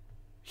me?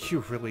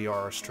 You really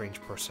are a strange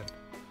person.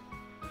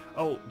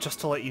 Oh, just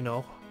to let you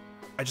know,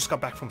 I just got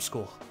back from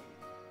school.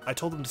 I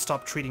told them to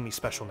stop treating me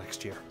special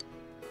next year.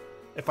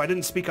 If I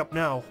didn't speak up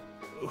now,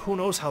 who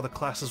knows how the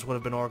classes would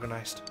have been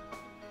organized.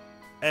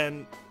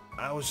 And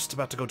I was just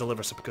about to go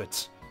deliver some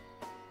goods.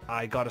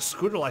 I got a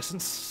scooter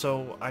license,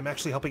 so I'm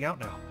actually helping out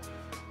now.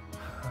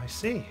 I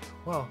see.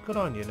 Well, good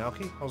on you,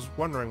 Naoki. I was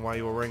wondering why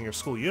you were wearing your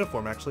school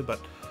uniform, actually,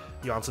 but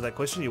you answered that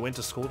question. You went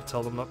to school to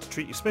tell them not to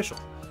treat you special.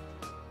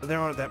 There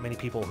aren't that many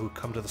people who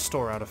come to the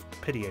store out of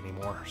pity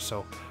anymore,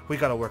 so we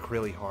gotta work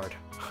really hard.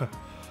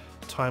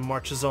 Time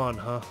marches on,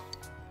 huh?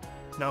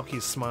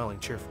 Naoki's smiling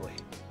cheerfully.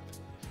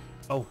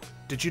 Oh,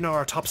 did you know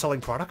our top-selling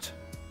product?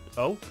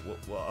 Oh,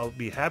 well, I'll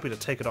be happy to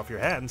take it off your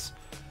hands.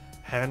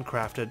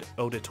 Handcrafted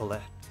eau de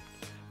toilette.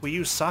 We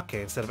use sake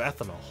instead of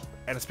ethanol,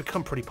 and it's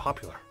become pretty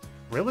popular.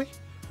 Really?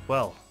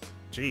 Well,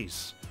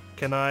 geez.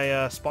 Can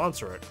I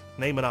sponsor it?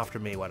 Name it after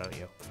me, why don't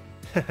you?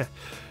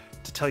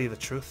 To tell you the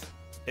truth,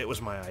 it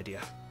was my idea.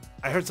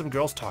 I heard some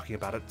girls talking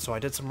about it, so I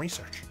did some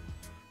research.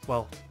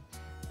 Well,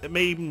 it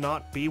may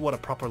not be what a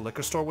proper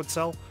liquor store would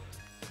sell,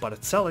 but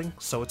it's selling,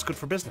 so it's good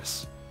for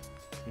business.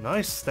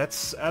 Nice,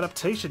 that's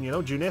adaptation, you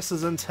know. Junes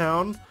is in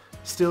town,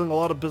 stealing a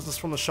lot of business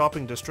from the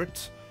shopping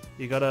district.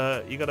 You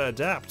gotta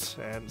adapt,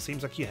 and it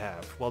seems like you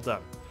have. Well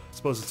done.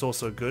 Suppose it's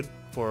also good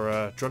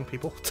for drunk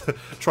people to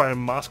try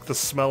and mask the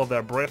smell of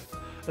their breath,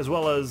 as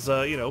well as,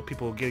 you know,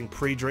 people getting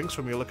pre-drinks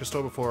from your liquor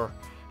store before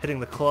hitting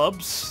the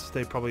clubs.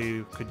 They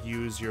probably could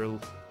use your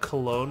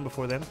cologne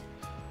before then.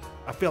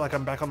 I feel like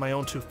I'm back on my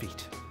own 2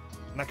 feet,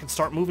 and I can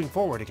start moving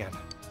forward again.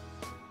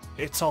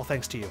 It's all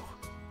thanks to you.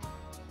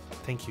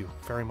 Thank you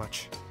very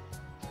much.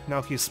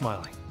 Naoki is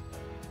smiling.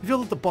 I feel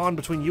that the bond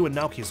between you and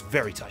Naoki is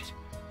very tight.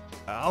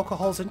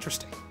 Alcohol's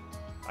interesting.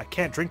 I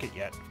can't drink it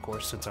yet, of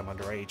course, since I'm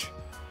underage.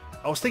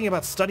 I was thinking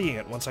about studying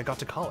it once I got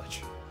to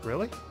college.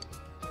 Really?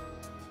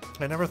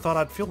 I never thought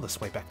I'd feel this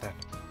way back then.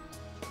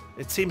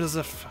 It seems as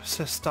if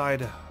Sis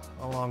died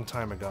a long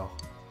time ago.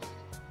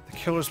 The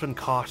killer's been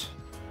caught,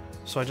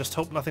 so I just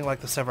hope nothing like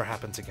this ever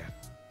happens again.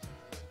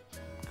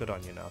 Good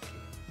on you, Naoki.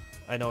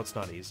 I know it's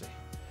not easy.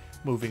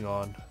 Moving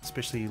on,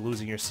 especially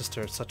losing your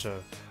sister in such a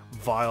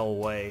vile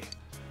way.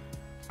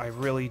 I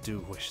really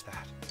do wish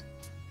that.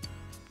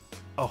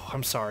 Oh,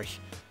 I'm sorry.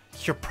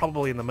 You're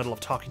probably in the middle of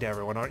talking to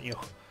everyone, aren't you?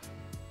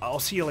 I'll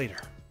see you later.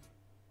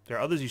 There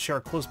are others you share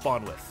a close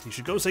bond with. You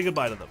should go say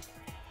goodbye to them.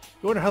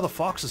 You wonder how the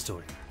fox is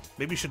doing.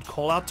 Maybe you should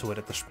call out to it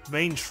at the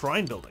main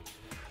shrine building.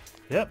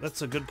 Yep,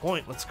 that's a good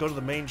point. Let's go to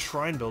the main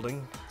shrine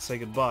building, say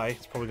goodbye.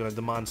 It's probably going to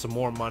demand some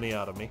more money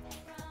out of me.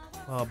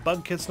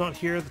 Bug Kid's not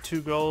here. The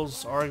two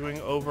girls arguing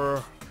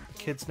over the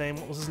kid's name.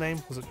 What was his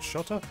name? Was it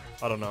Shota?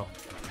 I don't know.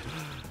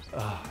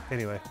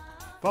 Anyway.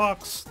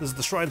 Fox, this is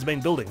the shrine's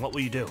main building. What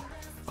will you do?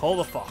 Call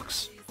the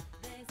fox.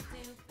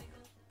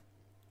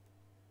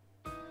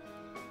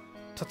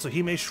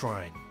 Tatsuhime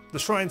Shrine. The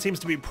shrine seems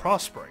to be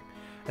prospering,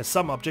 as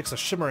some objects are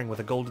shimmering with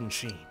a golden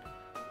sheen.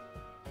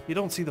 You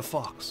don't see the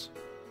fox.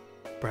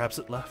 Perhaps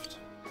it left?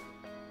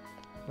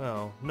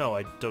 Well, no,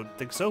 I don't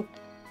think so.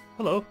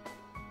 Hello.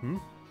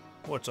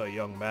 What's a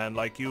young man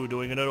like you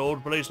doing in an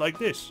old place like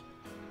this?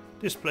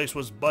 This place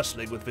was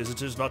bustling with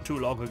visitors not too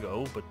long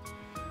ago, but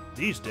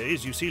these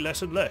days you see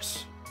less and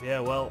less. Yeah,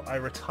 well, I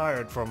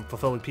retired from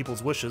fulfilling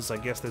people's wishes. I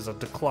guess there's a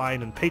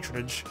decline in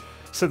patronage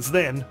since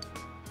then.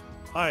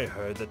 I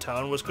heard the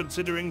town was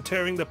considering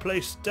tearing the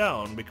place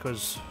down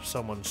because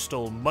someone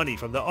stole money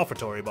from the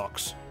offertory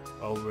box.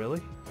 Oh,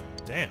 really?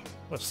 Damn,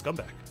 what a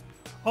scumbag.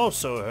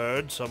 Also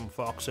heard some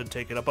fox had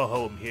taken up a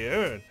home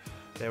here, and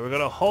they were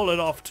gonna haul it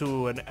off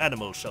to an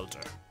animal shelter.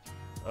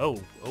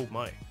 Oh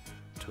my.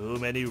 Too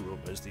many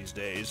rumors these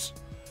days.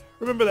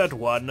 Remember that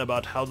one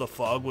about how the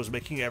fog was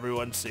making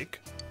everyone sick?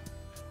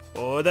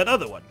 Or that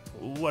other one,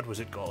 what was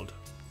it called?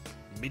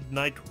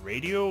 Midnight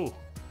Radio?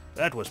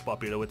 That was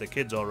popular with the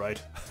kids,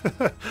 alright.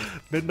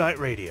 Midnight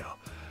Radio.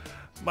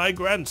 My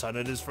grandson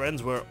and his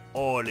friends were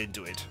all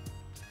into it.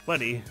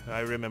 Funny, I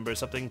remember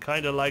something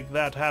kinda like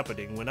that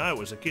happening when I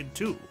was a kid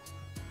too.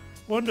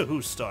 Wonder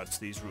who starts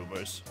these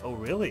rumors. Oh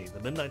really? The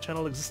Midnight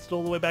Channel existed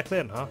all the way back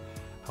then, huh?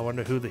 I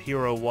wonder who the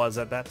hero was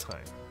at that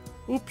time.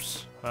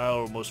 Oops, I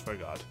almost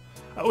forgot.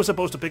 I was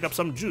supposed to pick up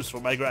some juice for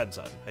my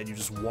grandson, and you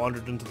just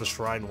wandered into the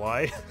shrine.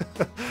 Why?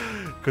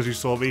 Because you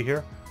saw me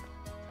here?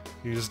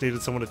 You just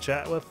needed someone to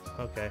chat with?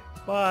 Okay.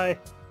 Bye!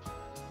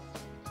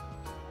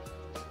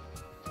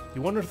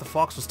 You wonder if the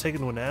fox was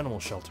taken to an animal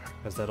shelter,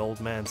 as that old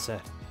man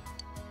said.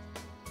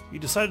 You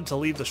decided to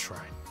leave the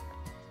shrine.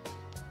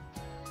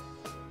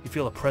 You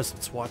feel a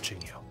presence watching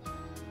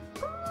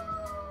you.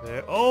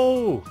 There.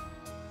 Oh!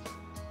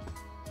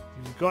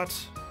 You've got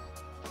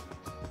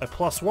a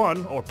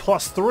 +1, or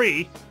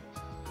 +3.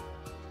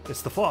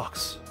 It's the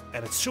fox,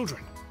 and its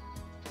children.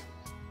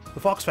 The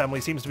fox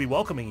family seems to be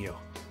welcoming you.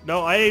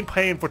 No, I ain't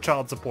paying for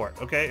child support,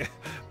 okay?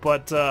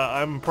 But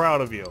I'm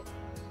proud of you.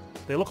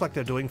 They look like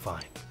they're doing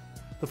fine.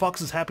 The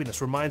fox's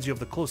happiness reminds you of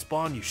the close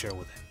bond you share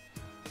with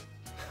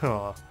it.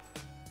 Aw,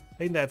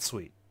 ain't that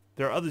sweet?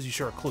 There are others you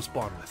share a close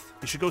bond with.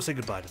 You should go say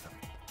goodbye to them.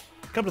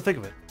 Come to think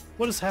of it,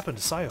 what has happened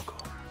to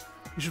Sayoko?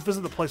 You should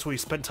visit the place where you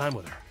spent time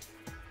with her.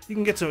 You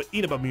can get to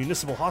Inaba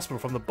Municipal Hospital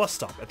from the bus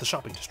stop at the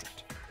shopping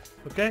district.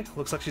 Okay,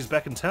 looks like she's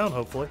back in town,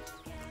 hopefully.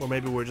 Or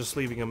maybe we're just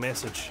leaving a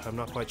message. I'm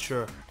not quite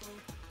sure.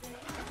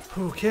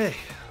 Okay,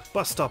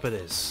 bus stop it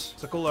is.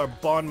 Looks like all our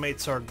bond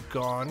mates are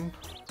gone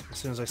as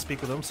soon as I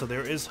speak with them, so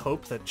there is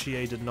hope that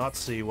Chie did not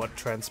see what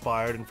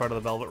transpired in front of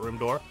the Velvet Room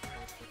door.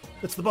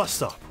 It's the bus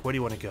stop. Where do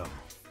you want to go?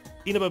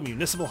 Inaba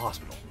Municipal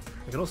Hospital.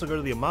 I can also go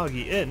to the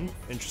Amagi Inn.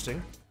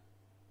 Interesting.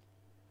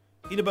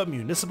 Inaba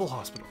Municipal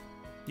Hospital.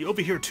 You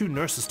overhear two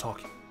nurses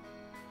talking.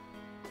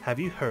 Have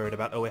you heard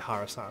about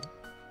Uehara-san?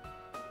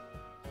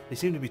 They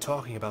seem to be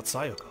talking about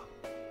Sayoko.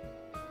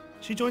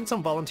 She joined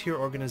some volunteer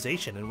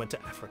organization and went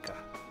to Africa.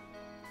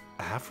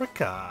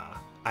 Africa?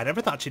 I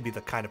never thought she'd be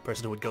the kind of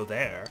person who would go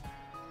there.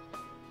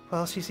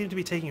 Well, she seemed to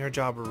be taking her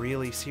job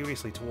really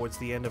seriously towards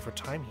the end of her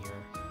time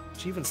here.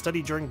 She even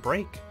studied during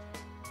break.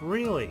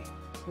 Really?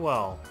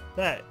 Well,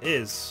 that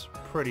is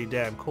pretty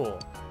damn cool.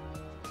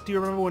 Do you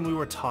remember when we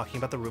were talking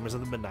about the rumors of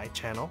the Midnight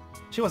Channel?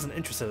 She wasn't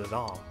interested at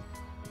all.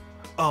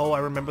 Oh, I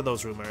remember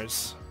those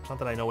rumors. Not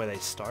that I know where they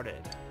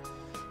started.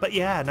 But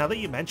yeah, now that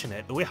you mention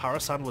it,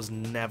 Uehara-san was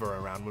never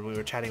around when we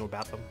were chatting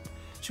about them.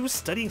 She was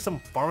studying some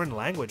foreign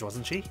language,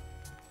 wasn't she?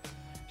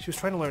 She was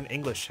trying to learn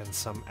English and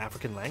some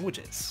African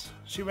languages.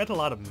 She read a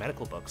lot of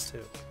medical books,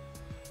 too.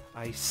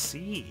 I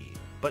see.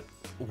 But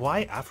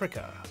why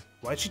Africa?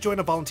 Why'd she join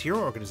a volunteer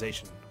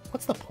organization?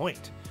 What's the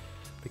point?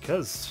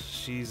 Because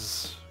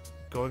she's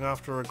going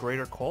after a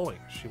greater calling.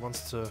 She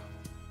wants to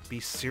be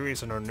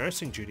serious in her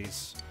nursing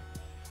duties.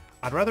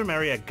 I'd rather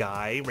marry a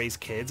guy, raise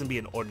kids, and be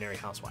an ordinary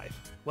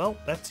housewife. Well,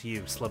 that's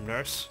you, Slim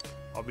Nurse.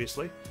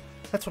 Obviously.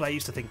 That's what I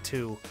used to think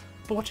too.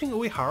 But watching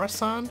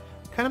Uehara-san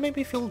kinda made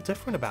me feel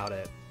different about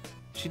it.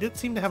 She did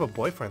seem to have a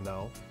boyfriend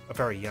though. A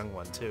very young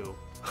one too.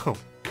 Oh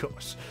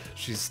gosh,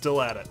 she's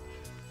still at it.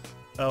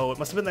 Oh, it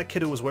must have been that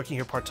kid who was working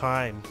here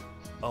part-time.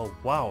 Oh,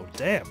 wow,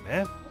 damn,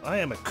 man. I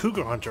am a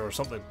cougar hunter or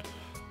something.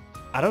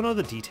 I don't know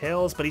the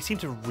details, but he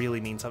seemed to really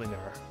mean something to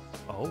her.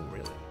 Oh,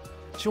 really?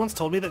 She once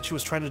told me that she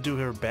was trying to do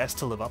her best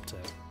to live up to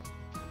him.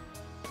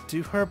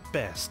 Do her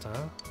best,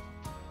 huh?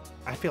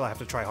 I feel I have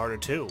to try harder,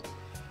 too.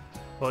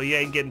 Well, you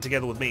ain't getting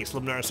together with me,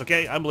 Slim Nurse,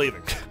 okay? I'm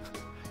leaving.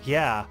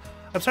 Yeah,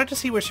 I'm starting to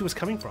see where she was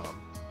coming from.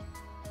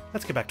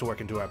 Let's get back to work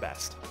and do our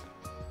best.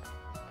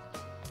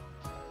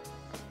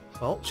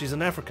 Well, she's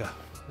in Africa.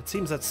 It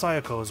seems that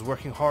Sayako is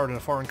working hard in a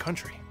foreign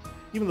country.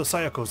 Even though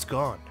Sayako's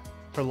gone,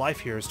 her life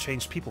here has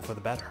changed people for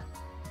the better.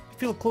 I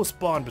feel a close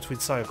bond between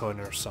Sayako and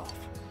herself.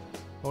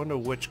 I wonder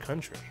which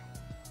country.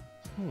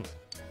 You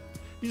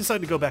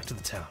decide to go back to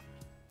the town.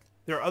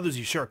 There are others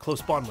you share a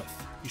close bond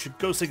with. You should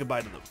go say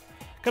goodbye to them.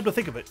 Come to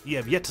think of it, you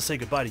have yet to say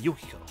goodbye to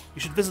Yukiko.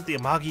 You should visit the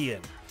Amagi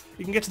Inn.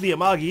 You can get to the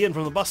Amagi Inn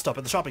from the bus stop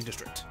at the shopping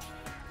district.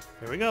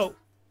 Here we go.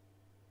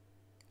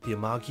 The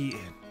Amagi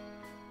Inn.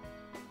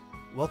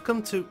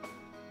 Welcome to...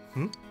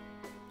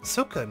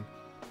 Sokun.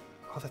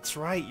 Oh, that's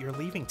right, you're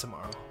leaving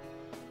tomorrow.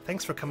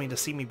 Thanks for coming to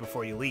see me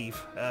before you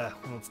leave.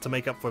 It's to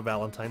make up for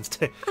Valentine's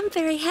Day. I'm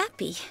very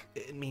happy.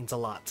 It means a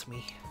lot to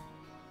me.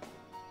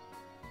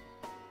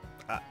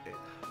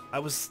 I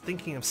was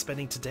thinking of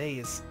spending today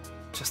as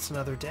just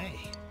another day.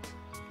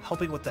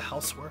 Helping with the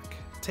housework,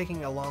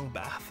 taking a long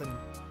bath, and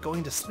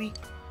going to sleep.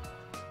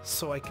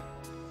 So I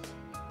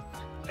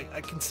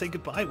can say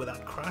goodbye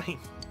without crying.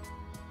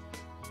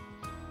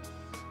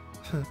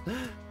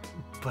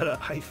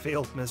 But I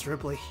failed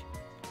miserably.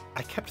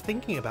 I kept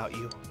thinking about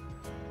you.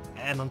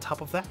 And on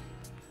top of that,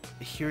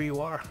 here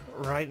you are,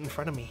 right in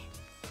front of me.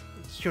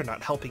 You're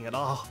not helping at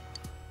all.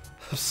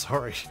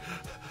 Sorry.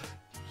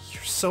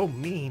 You're so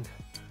mean.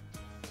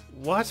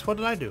 What? What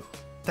did I do?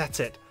 That's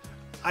it.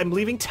 I'm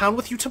leaving town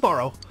with you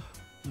tomorrow.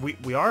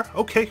 We are?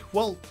 Okay,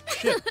 well,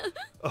 shit.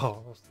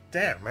 Oh,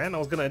 damn, man. I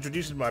was gonna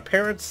introduce you to my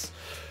parents.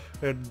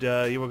 And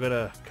you were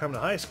gonna come to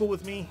high school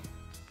with me.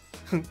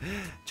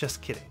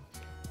 Just kidding.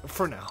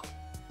 For now.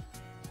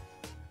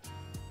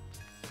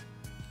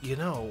 You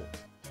know,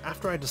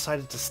 after I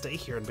decided to stay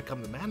here and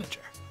become the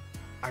manager,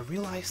 I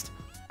realized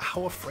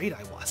how afraid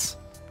I was.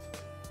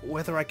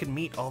 Whether I can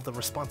meet all the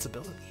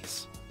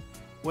responsibilities.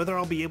 Whether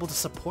I'll be able to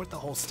support the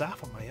whole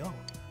staff on my own.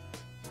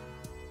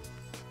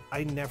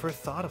 I never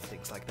thought of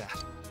things like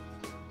that.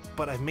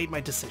 But I've made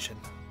my decision.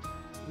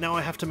 Now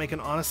I have to make an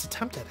honest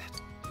attempt at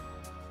it.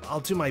 I'll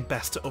do my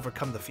best to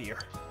overcome the fear.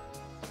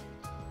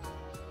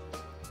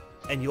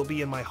 And you'll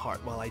be in my heart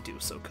while I do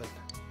so, Sokun.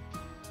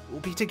 We'll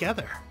be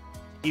together,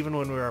 even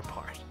when we're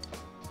apart.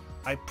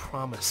 I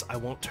promise I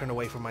won't turn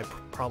away from my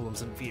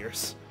problems and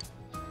fears.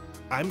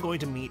 I'm going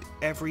to meet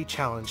every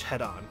challenge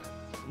head-on,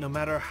 no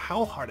matter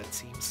how hard it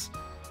seems.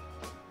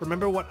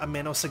 Remember what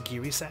Ameno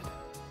Sagiri said?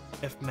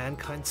 If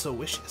mankind so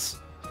wishes,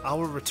 I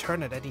will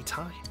return at any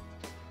time.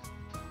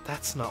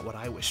 That's not what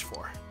I wish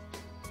for.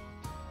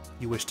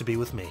 You wish to be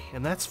with me,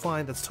 and that's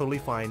fine, that's totally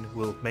fine.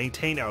 We'll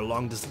maintain our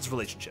long-distance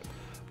relationship.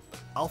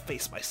 I'll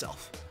face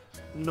myself,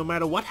 no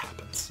matter what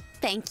happens.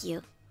 Thank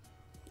you.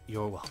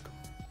 You're welcome.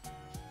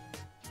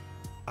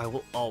 I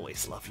will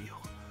always love you.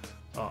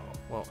 Oh,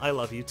 well, I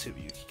love you too,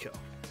 Yukiko.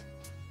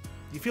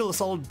 You feel a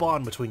solid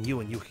bond between you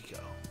and Yukiko.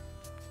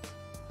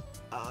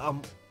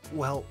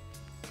 Well,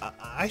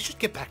 I should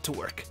get back to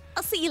work.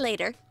 I'll see you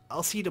later.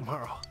 I'll see you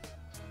tomorrow.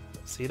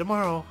 See you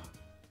tomorrow.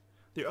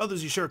 There are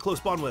others you share a close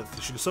bond with.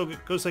 You should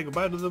go say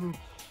goodbye to them.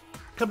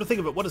 Come to think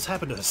of it, what has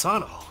happened to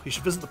Hisano? You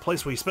should visit the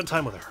place where you spent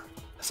time with her.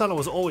 Hisano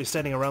was always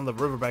standing around the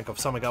riverbank of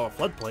Samigawa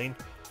floodplain.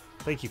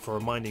 Thank you for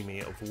reminding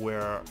me of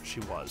where she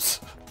was.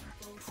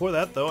 Before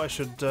that, though, I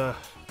should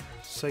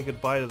say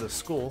goodbye to the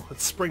school.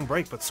 It's spring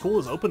break, but school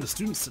is open to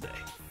students today.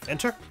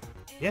 Enter?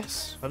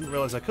 Yes, I didn't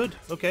realize I could.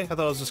 Okay, I thought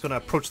I was just going to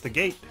approach the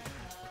gate.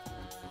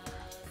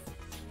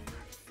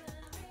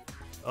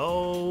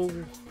 Oh,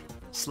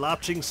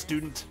 slouching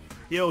student.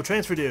 Yo,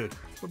 transfer dude,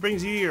 what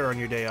brings you here on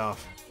your day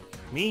off?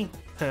 Me?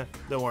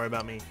 Don't worry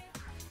about me.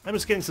 I'm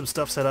just getting some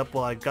stuff set up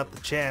while I got the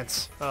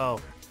chance. Oh,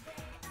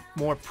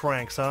 more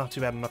pranks, huh?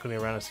 Too bad I'm not going to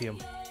be around to see them.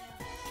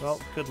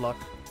 Well, good luck.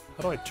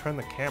 How do I turn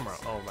the camera?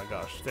 Oh my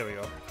gosh, there we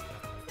go.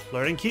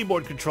 Learning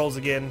keyboard controls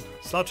again.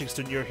 Slouching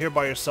student, you're here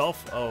by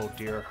yourself? Oh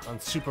dear,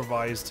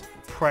 unsupervised.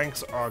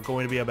 Pranks are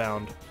going to be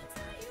abound.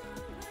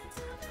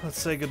 Let's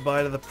say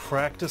goodbye to the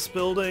practice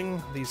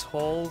building. These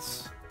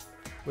halls.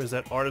 Where's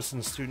that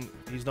artisan student?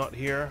 He's not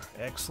here.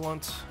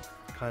 Excellent.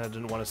 Kinda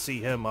didn't want to see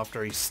him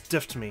after he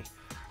stiffed me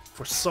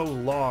for so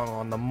long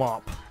on the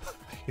mop.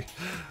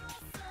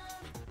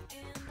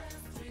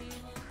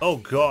 Oh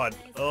god.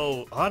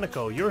 Oh,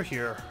 Hanako, you're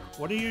here.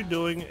 What are you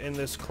doing in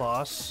this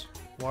class?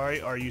 Why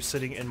are you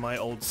sitting in my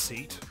old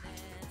seat?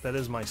 That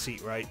is my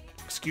seat, right?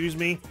 Excuse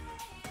me?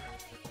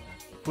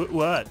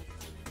 What?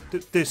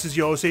 This is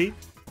your seat?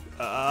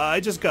 I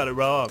just got it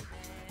wrong.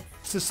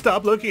 So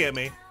stop looking at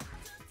me.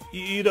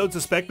 You don't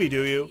suspect me,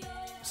 do you?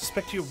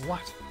 Suspect you of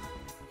what?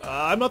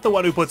 I'm not the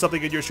one who put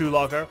something in your shoe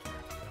locker.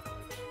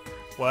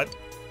 What?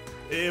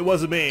 It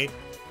wasn't me.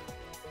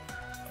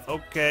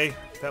 Okay,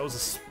 that was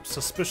a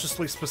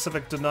suspiciously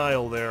specific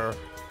denial there,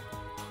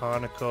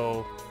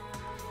 Hanako.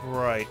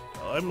 Right,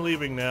 I'm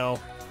leaving now.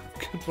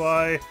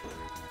 Goodbye.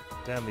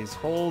 Damn, these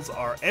holes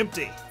are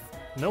empty.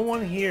 No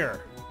one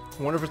here.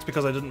 I wonder if it's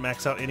because I didn't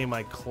max out any of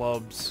my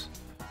clubs.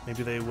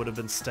 Maybe they would have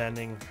been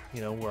standing,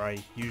 you know, where I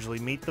usually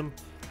meet them.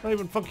 Not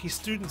even funky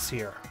students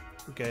here.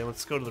 Okay,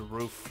 let's go to the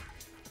roof.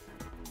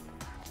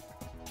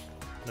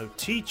 No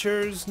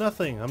teachers,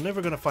 nothing. I'm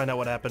never gonna find out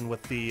what happened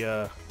with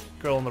the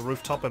girl on the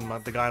rooftop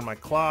and the guy in my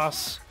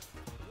class.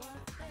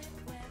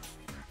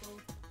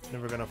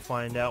 Never gonna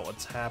find out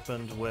what's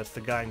happened with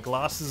the guy in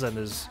glasses and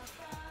his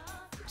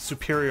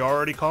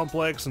superiority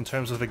complex in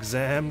terms of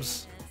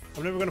exams.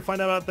 I'm never gonna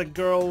find out about the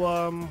girl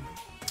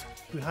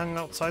who hung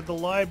outside the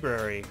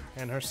library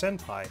and her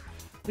senpai.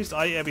 At least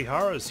Ai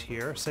Ebihara's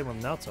here. Same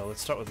with Naoto.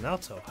 Let's start with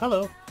Naoto.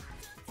 Hello.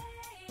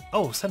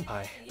 Oh,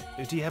 senpai.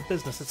 Do you have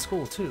business at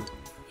school too?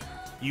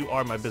 You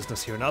are my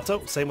business here,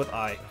 Naoto. Same with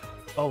Ai.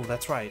 Oh,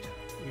 that's right.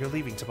 You're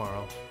leaving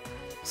tomorrow.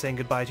 Saying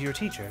goodbye to your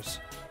teachers.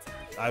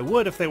 I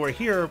would if they were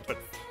here, but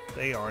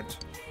they aren't.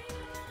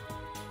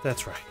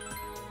 That's right.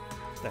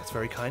 That's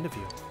very kind of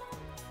you.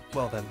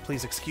 Well then,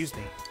 please excuse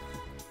me.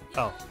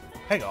 Oh,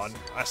 hang on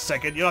a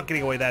second. You're not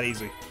getting away that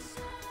easy.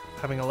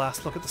 Having a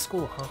last look at the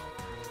school, huh?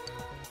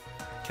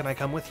 Can I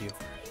come with you?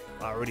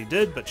 I already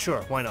did, but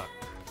sure, why not?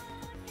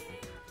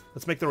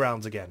 Let's make the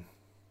rounds again.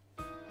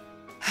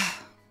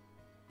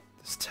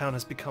 This town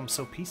has become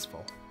so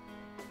peaceful.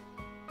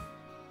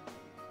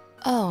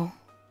 Oh.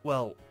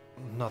 Well,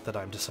 not that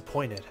I'm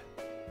disappointed.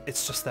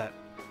 It's just that,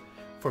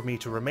 for me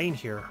to remain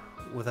here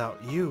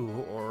without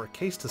you or a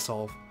case to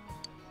solve,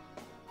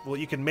 well,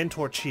 you can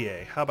mentor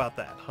Chie. How about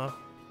that, huh?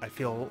 I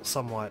feel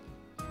somewhat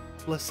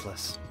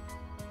listless.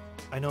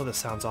 I know this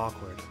sounds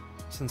awkward,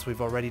 since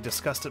we've already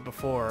discussed it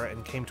before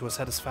and came to a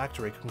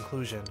satisfactory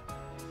conclusion,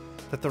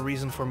 that the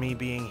reason for me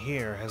being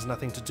here has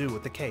nothing to do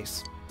with the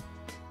case.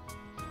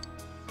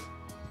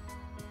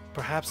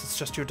 Perhaps it's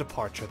just your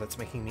departure that's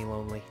making me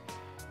lonely.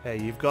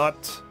 Hey, you've got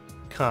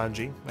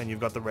Kanji, and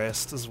you've got the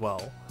rest as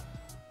well.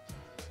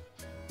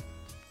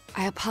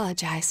 I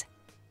apologize.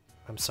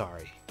 I'm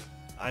sorry.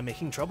 I'm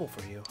making trouble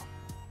for you.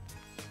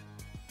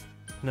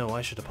 No,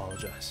 I should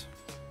apologize.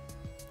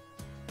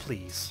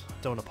 Please,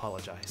 don't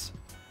apologize.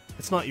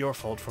 It's not your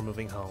fault for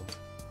moving home.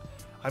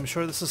 I'm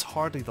sure this is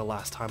hardly the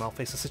last time I'll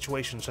face a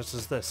situation such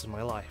as this in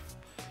my life.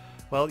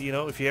 Well, you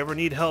know, if you ever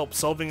need help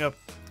solving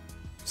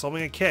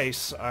a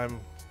case,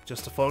 I'm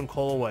just a phone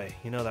call away.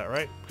 You know that,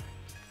 right?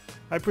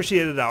 I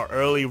appreciated our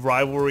early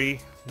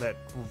rivalry that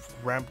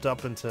ramped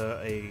up into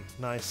a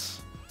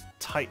nice,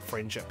 tight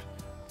friendship.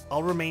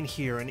 I'll remain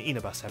here in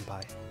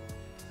Inaba-senpai.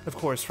 Of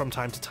course, from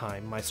time to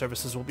time, my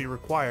services will be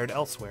required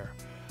elsewhere.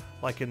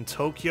 Like in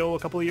Tokyo a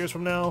couple of years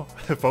from now?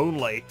 If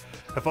only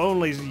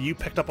you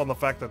picked up on the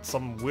fact that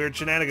some weird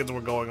shenanigans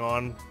were going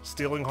on,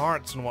 stealing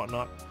hearts and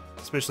whatnot.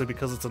 Especially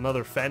because it's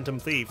another phantom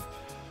thief.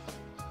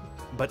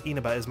 But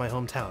Inaba is my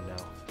hometown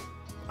now.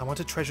 I want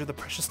to treasure the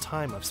precious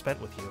time I've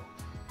spent with you,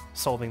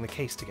 solving the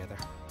case together.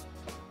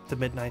 The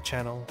Midnight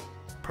Channel,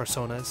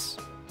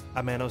 Personas,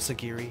 Amano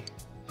Sagiri.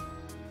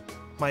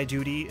 My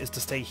duty is to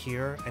stay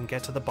here and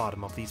get to the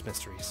bottom of these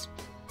mysteries.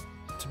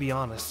 To be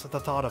honest, the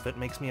thought of it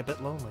makes me a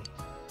bit lonely.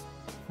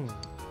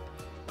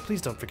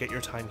 Please don't forget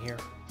your time here.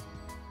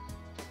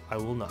 I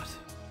will not.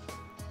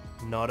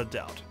 Not a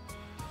doubt.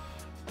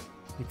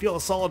 You feel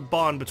a solid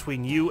bond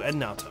between you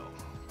and Naoto.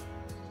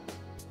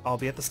 I'll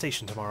be at the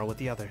station tomorrow with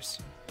the others.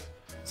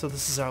 So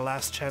this is our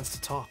last chance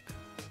to talk.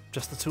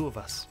 Just the two of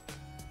us.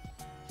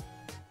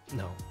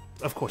 No,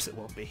 of course it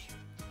won't be.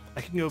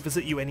 I can go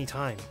visit you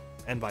anytime,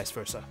 and vice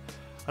versa.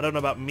 I don't know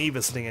about me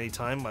visiting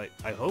anytime.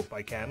 I hope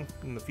I can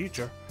in the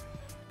future,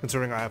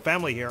 considering I have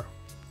family here.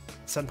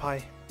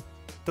 Senpai,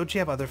 don't you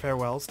have other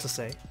farewells to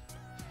say?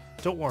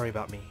 Don't worry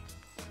about me.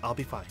 I'll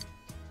be fine.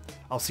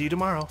 I'll see you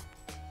tomorrow.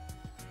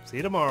 See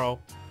you tomorrow.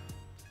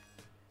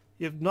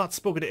 You have not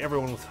spoken to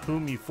everyone with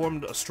whom you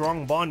formed a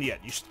strong bond yet.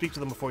 You should speak to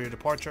them before your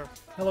departure.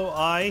 Hello,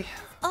 Ai.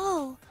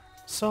 Oh.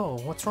 So,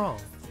 what's wrong?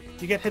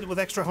 You get hit with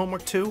extra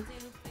homework too?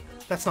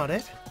 That's not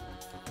it?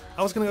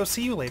 I was gonna go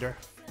see you later.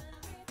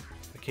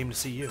 I came to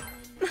see you.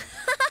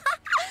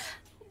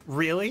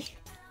 Really?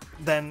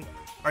 Then,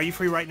 are you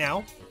free right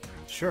now?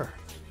 Sure.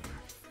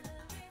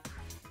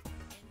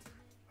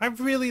 I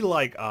really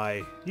like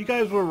Ai. You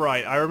guys were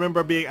right. I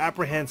remember being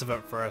apprehensive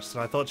at first,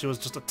 and I thought she was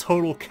just a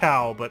total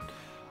cow, but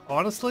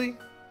honestly,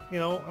 you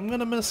know, I'm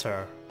gonna miss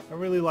her. I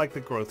really like the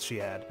growth she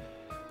had.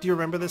 Do you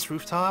remember this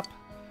rooftop?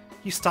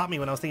 You stopped me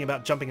when I was thinking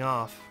about jumping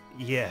off.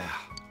 Yeah.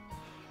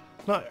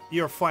 Not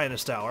your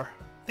finest hour.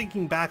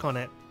 Thinking back on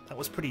it, that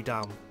was pretty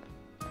dumb.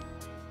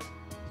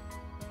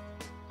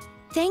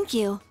 Thank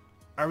you.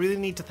 I really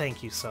need to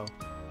thank you, so.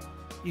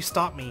 You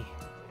stopped me,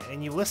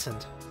 and you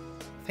listened.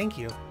 Thank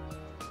you.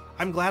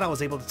 I'm glad I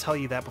was able to tell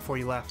you that before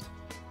you left.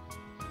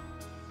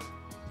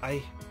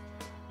 I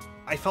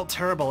felt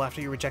terrible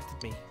after you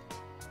rejected me.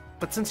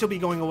 But since you'll be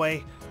going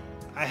away,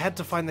 I had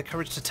to find the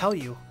courage to tell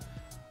you.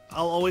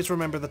 I'll always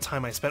remember the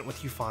time I spent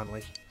with you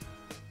fondly.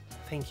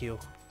 Thank you.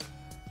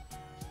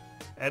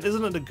 And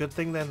isn't it a good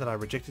thing then that I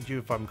rejected you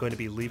if I'm going to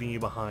be leaving you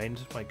behind?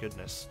 My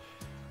goodness.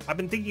 I've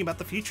been thinking about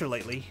the future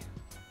lately.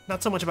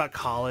 Not so much about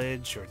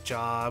college or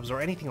jobs or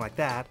anything like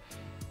that,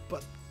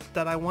 but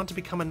that I want to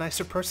become a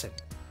nicer person.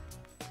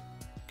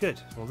 Good.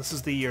 Well, this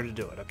is the year to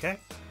do it, okay?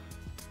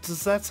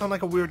 Does that sound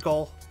like a weird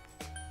goal?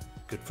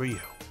 Good for you.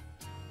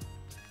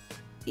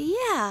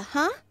 Yeah,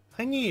 huh?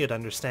 I knew you'd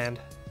understand.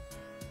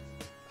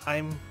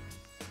 I'm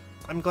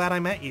glad I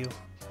met you.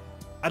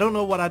 I don't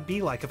know what I'd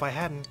be like if I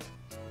hadn't.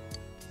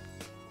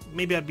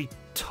 Maybe I'd be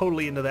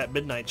totally into that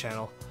Midnight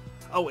channel.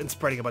 Oh, and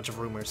spreading a bunch of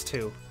rumors,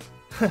 too.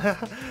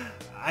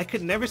 I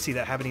could never see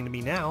that happening to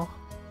me now.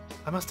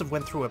 I must have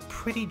went through a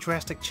pretty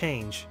drastic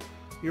change.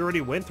 You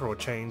already went through a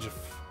change if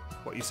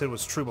what you said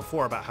was true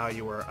before about how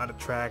you were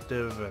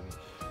unattractive and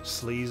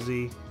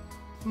sleazy.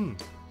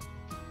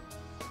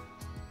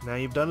 Now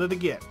you've done it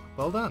again.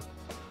 Well done.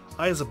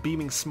 Ai has a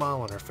beaming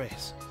smile on her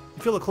face.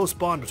 You feel a close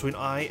bond between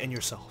Ai and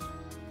yourself.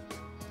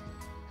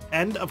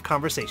 End of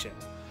conversation.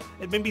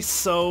 It made me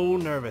so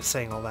nervous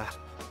saying all that.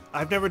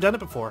 I've never done it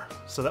before,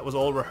 so that was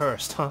all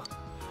rehearsed, huh?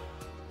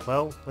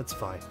 Well, it's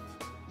fine.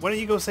 Why don't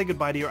you go say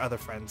goodbye to your other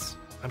friends?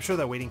 I'm sure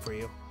they're waiting for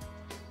you.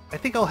 I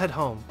think I'll head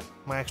home.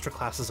 My extra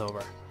class is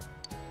over.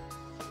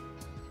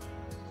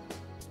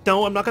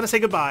 No, I'm not gonna say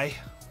goodbye.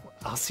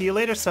 I'll see you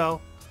later,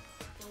 so.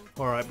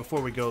 Alright,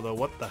 before we go though,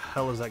 what the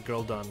hell has that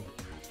girl done?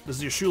 This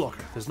is your shoe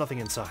locker. There's nothing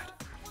inside.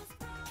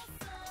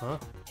 Huh?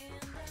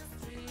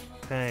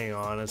 Hang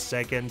on a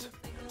second.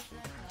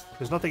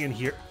 There's nothing in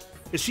here.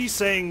 Is she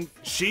saying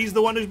she's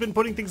the one who's been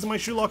putting things in my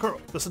shoe locker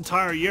this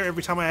entire year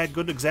every time I had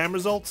good exam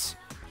results?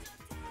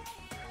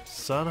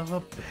 Son of a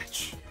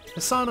bitch.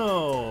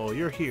 Hisano,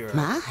 you're here.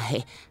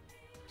 My.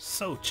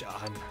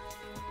 So-chan.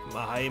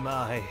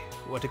 My,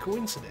 what a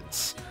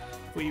coincidence.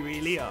 We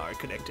really are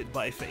connected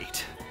by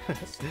fate.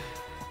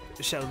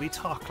 Shall we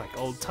talk like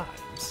old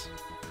times?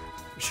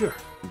 Sure.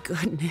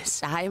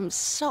 Goodness, I am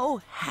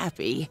so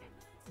happy.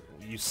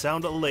 You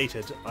sound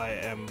elated. I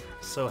am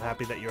so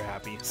happy that you're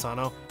happy,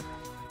 Hisano.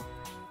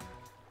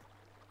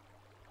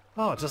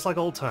 Oh, just like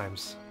old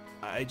times.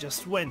 I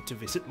just went to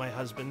visit my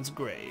husband's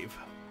grave.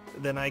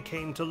 Then I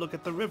came to look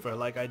at the river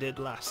like I did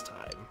last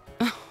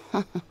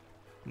time.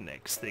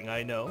 Next thing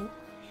I know,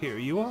 here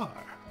you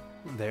are.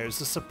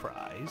 There's a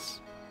surprise.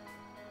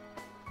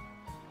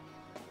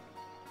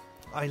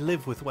 I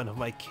live with one of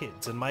my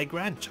kids and my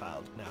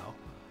grandchild now.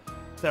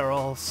 They're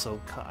all so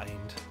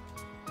kind.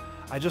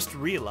 I just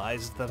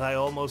realized that I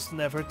almost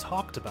never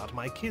talked about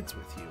my kids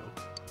with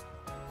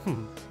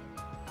you.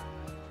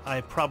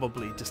 I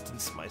probably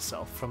distanced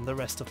myself from the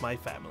rest of my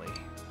family.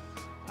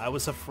 I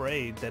was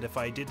afraid that if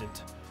I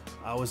didn't,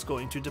 I was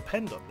going to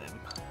depend on them.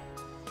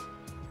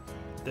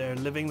 They're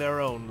living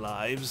their own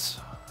lives.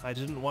 I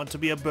didn't want to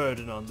be a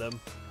burden on them.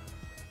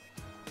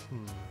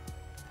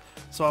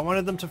 So I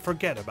wanted them to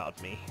forget about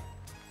me.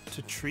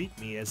 To treat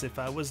me as if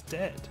I was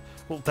dead.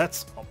 Well,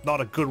 that's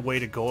not a good way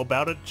to go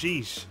about it.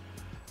 Jeez.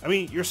 I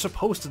mean, you're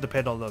supposed to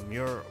depend on them.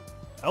 You're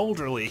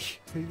elderly.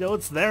 You know,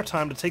 it's their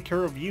time to take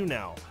care of you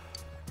now.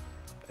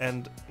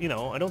 And, you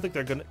know, I don't think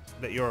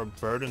that you're a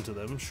burden to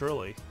them,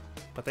 surely.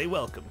 But they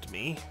welcomed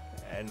me,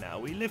 and now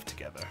we live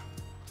together.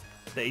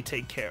 They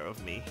take care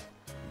of me,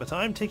 but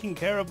I'm taking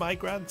care of my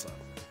grandson.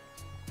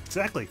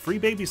 Exactly, free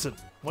babysitting.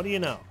 What do you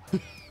know?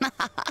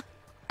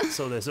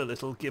 So there's a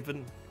little give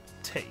and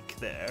take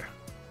there.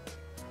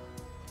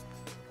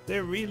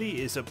 There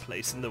really is a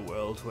place in the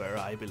world where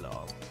I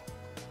belong.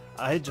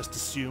 I had just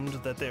assumed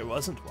that there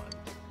wasn't one.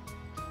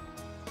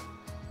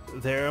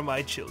 They're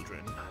my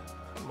children,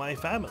 my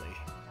family.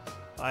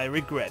 I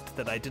regret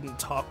that I didn't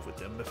talk with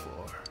them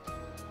before.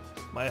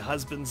 My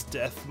husband's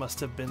death must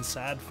have been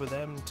sad for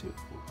them too.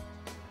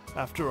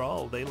 After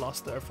all, they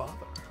lost their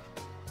father.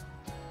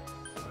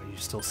 Are you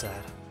still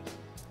sad?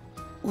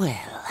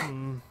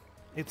 Well...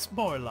 It's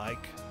more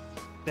like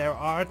there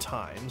are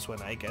times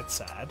when I get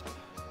sad.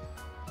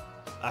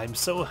 I'm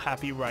so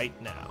happy right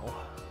now,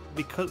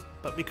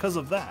 but because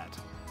of that,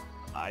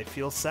 I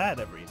feel sad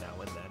every now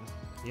and then.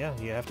 Yeah,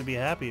 you have to be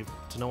happy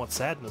to know what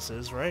sadness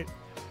is, right?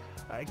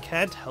 I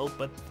can't help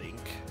but think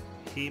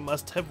he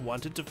must have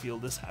wanted to feel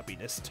this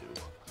happiness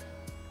too.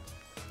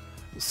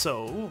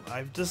 So,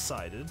 I've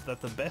decided that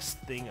the best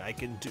thing I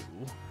can do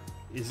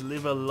is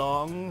live a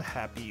long,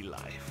 happy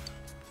life.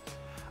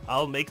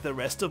 I'll make the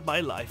rest of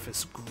my life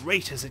as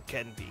great as it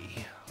can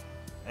be.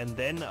 And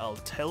then I'll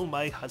tell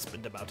my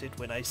husband about it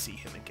when I see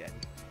him again.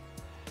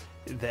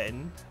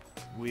 Then,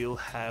 we'll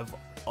have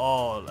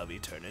all of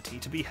eternity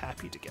to be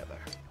happy together.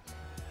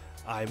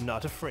 I'm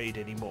not afraid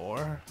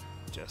anymore,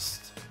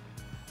 just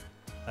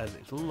a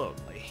little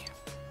lonely.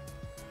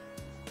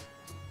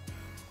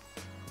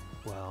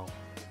 Well,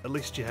 at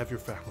least you have your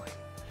family.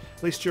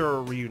 At least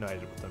you're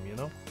reunited with them, you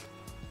know?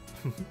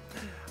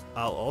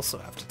 I'll also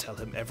have to tell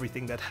him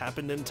everything that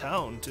happened in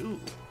town, too.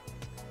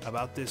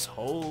 About this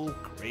whole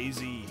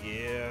crazy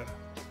year,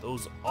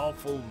 those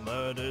awful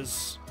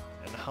murders,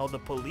 and how the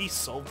police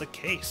solved the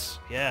case.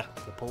 Yeah,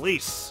 the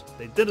police.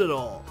 They did it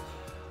all.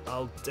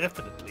 I'll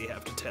definitely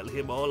have to tell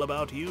him all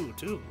about you,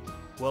 too.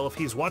 Well, if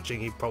he's watching,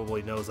 he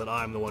probably knows that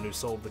I'm the one who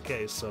solved the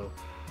case, so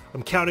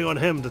I'm counting on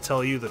him to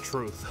tell you the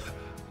truth.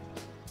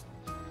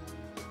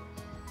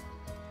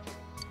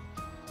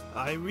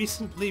 I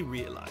recently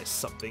realized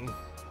something.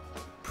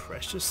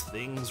 Precious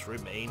things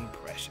remain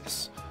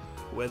precious,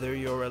 whether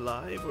you're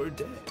alive or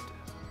dead.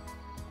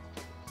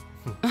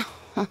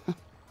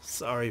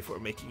 Sorry for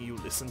making you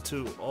listen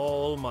to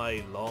all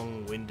my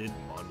long-winded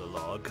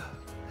monologue.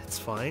 It's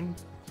fine.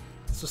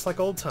 It's just like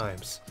old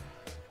times.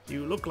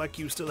 You look like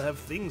you still have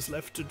things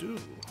left to do.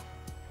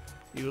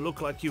 You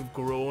look like you've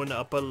grown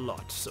up a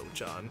lot,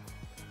 Sojan.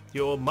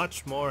 You're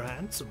much more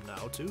handsome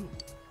now, too.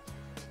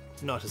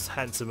 Not as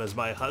handsome as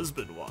my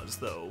husband was,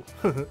 though.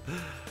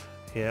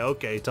 Yeah,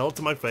 okay, tell it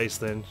to my face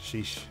then.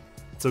 Sheesh.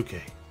 It's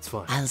okay. It's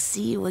fine. I'll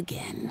see you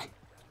again.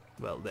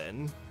 Well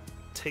then,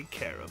 take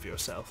care of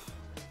yourself.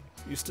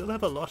 You still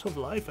have a lot of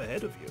life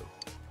ahead of you.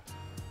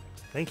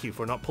 Thank you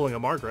for not pulling a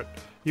Margaret.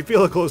 You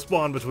feel a close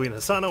bond between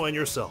Hisano and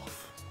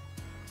yourself.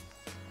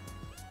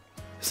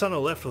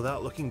 Hisano left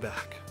without looking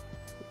back.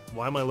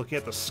 Why am I looking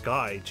at the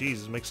sky?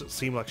 Jeez, it makes it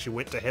seem like she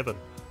went to heaven.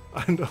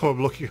 I know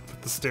I'm looking up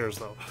at the stairs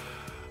though.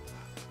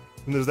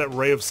 And there's that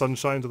ray of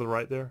sunshine to the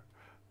right there.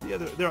 Yeah,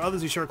 there are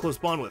others you share a close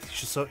bond with.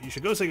 You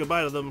should go say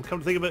goodbye to them. Come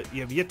to think of it,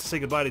 you have yet to say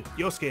goodbye to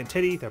Yosuke and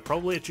Teddy. They're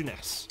probably at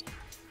Junes.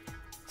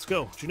 Let's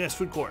go. Junes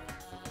Food Court.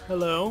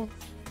 Hello?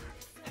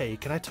 Hey,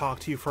 can I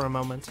talk to you for a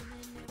moment?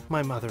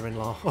 My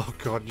mother-in-law. Oh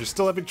god, you're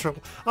still having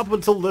trouble. Up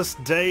until this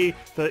day,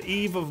 the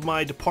eve of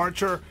my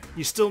departure,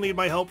 you still need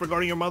my help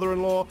regarding your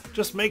mother-in-law?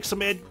 Just make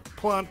some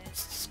eggplant,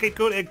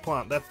 scapegoat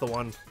eggplant, that's the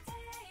one.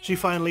 She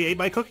finally ate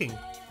my cooking.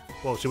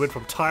 Well, she went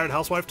from tired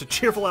housewife to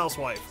cheerful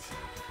housewife.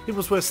 It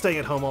was worth staying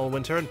at home all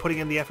winter and putting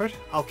in the effort.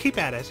 I'll keep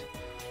at it.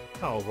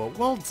 Oh,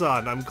 well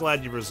done. I'm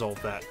glad you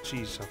resolved that.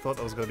 Jeez, I thought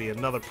that was going to be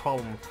another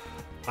problem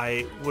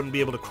I wouldn't be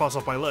able to cross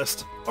off my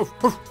list.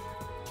 Oh,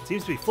 it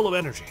seems to be full of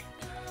energy.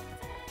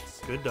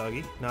 Good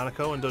doggy.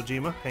 Nanako and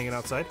Dojima hanging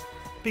outside.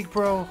 Big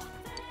bro.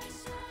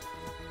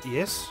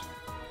 Yes?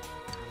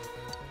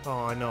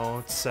 Oh, I know.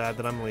 It's sad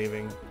that I'm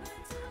leaving.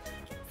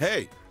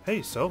 Hey!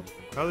 Hey, so?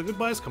 How are the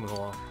goodbyes coming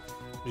along?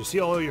 Did you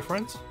see all of your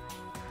friends?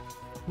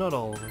 Not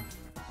all of them.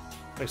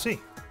 I see.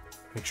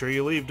 Make sure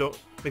you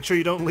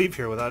don't leave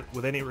here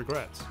with any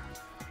regrets.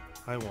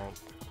 I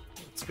won't.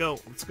 Let's go.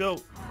 Let's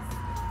go.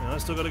 And I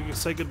still gotta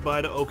say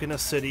goodbye to Okina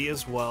City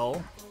as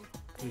well.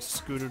 We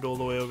scooted all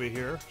the way over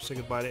here. Say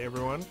goodbye to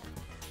everyone.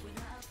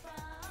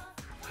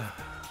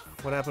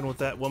 What happened with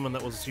that woman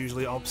that was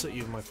usually opposite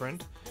you, my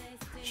friend?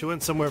 She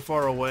went somewhere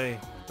far away,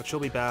 but she'll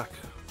be back.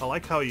 I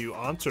like how you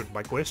answered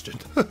my question.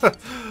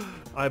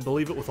 I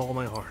believe it with all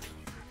my heart.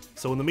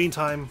 So in the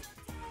meantime,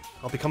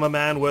 I'll become a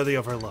man worthy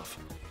of her love.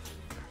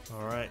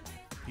 Alright,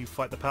 you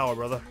fight the power,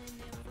 brother.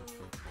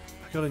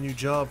 I got a new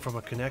job from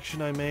a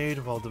connection I made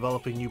while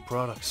developing new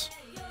products.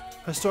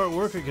 I start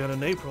work again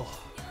in April.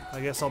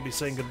 I guess I'll be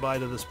saying goodbye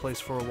to this place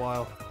for a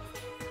while.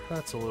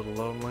 That's a little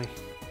lonely.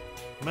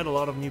 I met a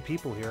lot of new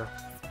people here.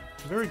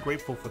 I'm very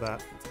grateful for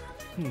that.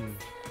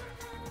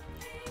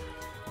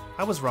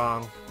 I was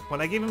wrong.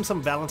 When I gave him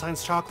some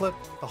Valentine's chocolate,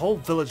 the whole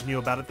village knew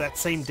about it that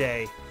same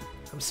day.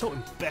 I'm so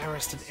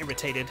embarrassed and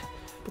irritated.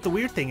 But the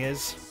weird thing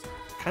is,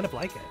 I kind of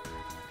like it.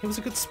 He was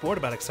a good sport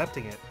about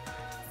accepting it,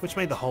 which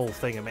made the whole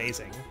thing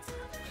amazing.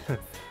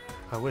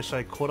 I wish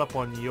I caught up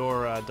on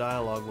your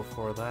dialogue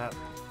before that,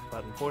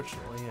 but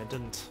unfortunately I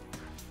didn't.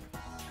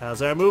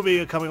 How's our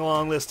movie coming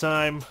along this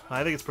time?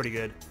 I think it's pretty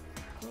good.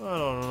 I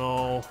don't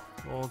know.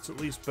 Well, it's at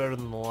least better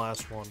than the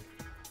last one.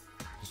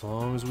 As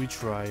long as we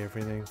try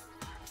everything.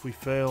 If we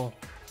fail,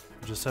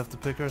 we'll just have to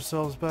pick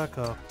ourselves back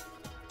up.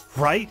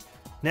 Right?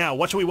 Now,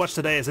 what should we watch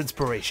today as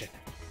inspiration?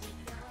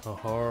 A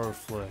horror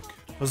flick.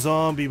 A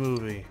zombie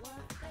movie.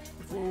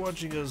 If we're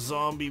watching a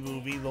zombie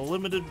movie, the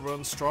limited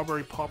run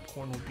strawberry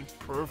popcorn would be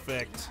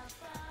perfect.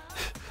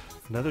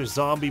 Another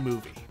zombie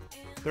movie.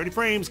 30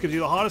 frames gives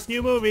you the hottest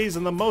new movies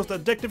and the most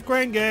addictive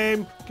crane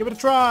game. Give it a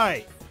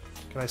try.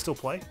 Can I still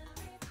play?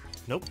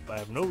 Nope, I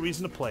have no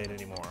reason to play it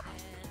anymore.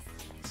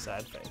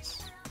 Sad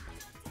face.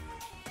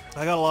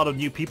 I got a lot of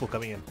new people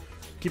coming in.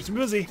 Keeps me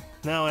busy.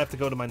 Now I have to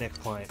go to my next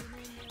client.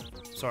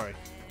 Sorry,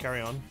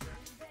 carry on.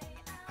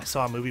 I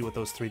saw a movie with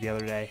those three the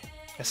other day.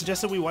 I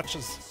suggested we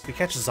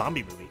catch a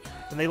zombie movie,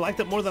 and they liked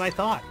it more than I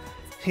thought.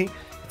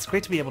 It's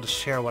great to be able to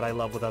share what I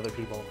love with other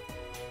people.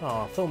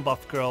 Aw, film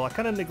buff girl, I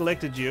kind of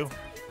neglected you.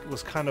 It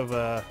was kind of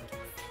a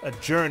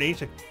journey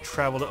to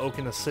travel to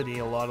Okina City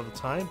a lot of the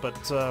time,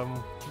 but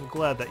I'm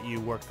glad that you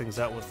worked things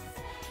out with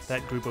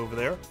that group over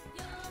there.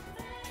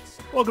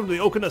 Welcome to the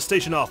Okina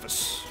Station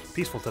office.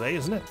 Peaceful today,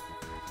 isn't it?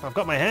 I've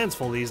got my hands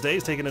full these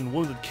days, taking in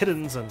wounded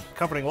kittens and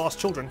comforting lost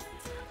children.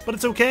 But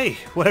it's okay,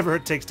 whatever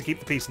it takes to keep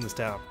the peace in this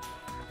town.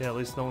 Yeah, at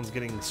least no one's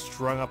getting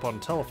strung up on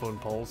telephone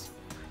poles.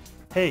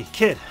 Hey,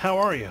 kid, how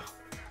are you?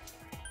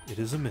 It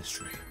is a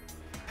mystery.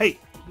 Hey,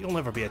 you'll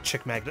never be a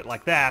chick magnet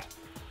like that.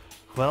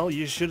 Well,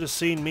 you should have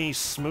seen me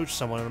smooch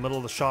someone in the middle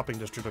of the shopping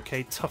district,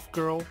 okay, tough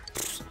girl?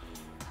 Pfft.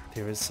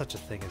 There is such a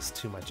thing as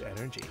too much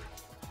energy.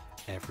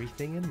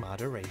 Everything in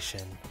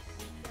moderation.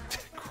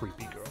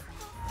 Creepy girl.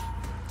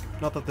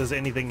 Not that there's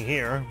anything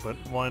here, but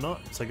why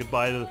not? Say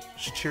goodbye to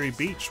Shichiri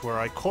Beach, where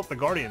I caught the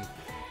Guardian.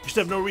 You should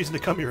have no reason to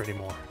come here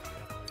anymore.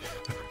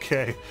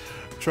 Okay,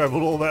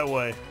 traveled all that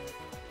way.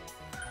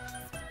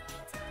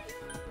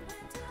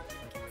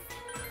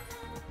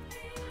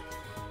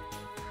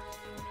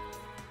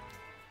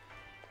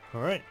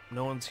 Alright,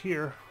 no one's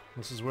here.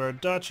 This is where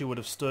Adachi would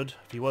have stood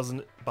if he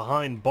wasn't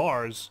behind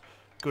bars.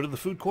 Go to the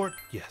food court?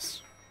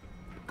 Yes.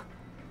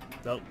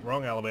 Oh,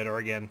 wrong elevator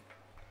again.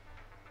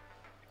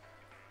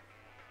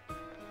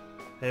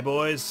 Hey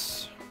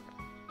boys.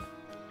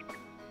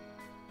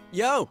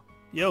 Yo!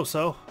 Yo,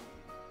 so?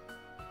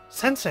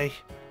 Sensei,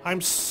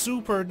 I'm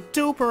super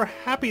duper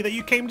happy that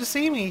you came to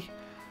see me.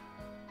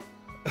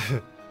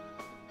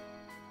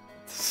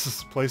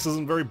 This place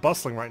isn't very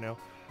bustling right now.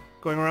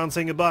 Going around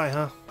saying goodbye,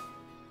 huh?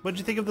 What'd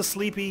you think of the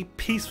sleepy,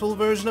 peaceful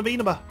version of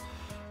Inaba?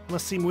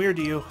 Must seem weird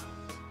to you.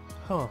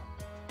 Huh.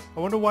 I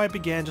wonder why it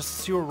began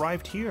just as you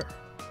arrived here.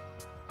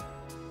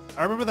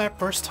 I remember that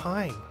first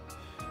time.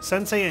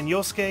 Sensei and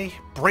Yosuke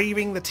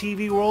braving the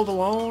TV world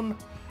alone.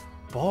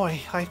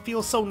 Boy, I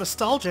feel so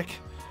nostalgic.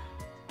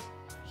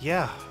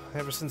 Yeah,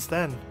 ever since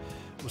then,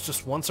 it was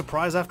just one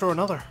surprise after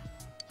another.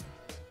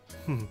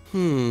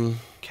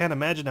 Can't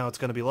imagine how it's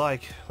gonna be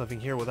like, living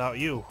here without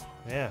you.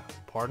 Yeah,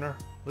 partner.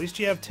 At least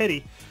you have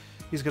Teddy.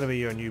 He's gonna be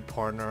your new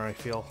partner, I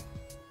feel.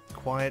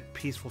 Quiet,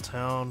 peaceful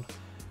town.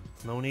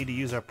 No need to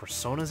use our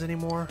personas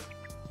anymore.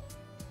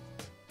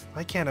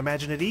 I can't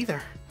imagine it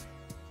either.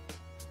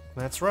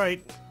 That's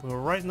right. We were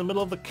right in the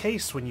middle of the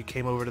case when you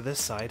came over to this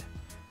side.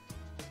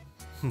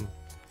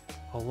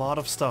 A lot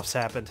of stuff's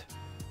happened.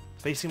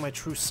 Facing my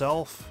true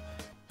self,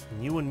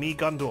 and you and me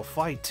got into a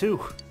fight too.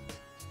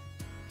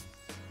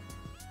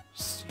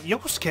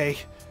 Yosuke,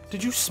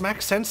 did you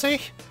smack Sensei?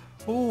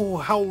 Oh,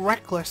 how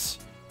reckless.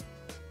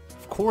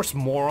 Of course,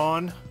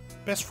 moron.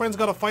 Best friends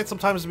gotta fight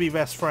sometimes to be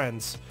best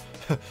friends.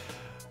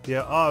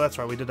 Yeah, oh, that's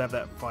right, we did have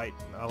that fight.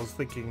 I was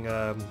thinking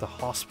the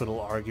hospital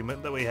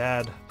argument that we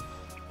had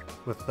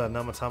with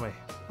Namatame.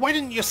 Why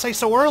didn't you say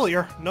so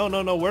earlier? No,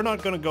 we're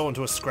not gonna go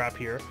into a scrap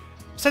here.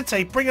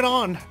 Sensei, bring it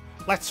on!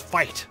 Let's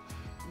fight!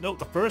 No,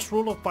 the first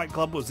rule of Fight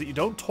Club was that you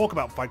don't talk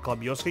about Fight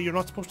Club, Yosuke. You're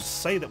not supposed to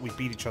say that we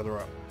beat each other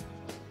up.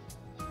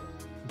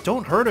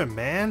 Don't hurt him,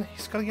 man.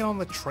 He's gotta get on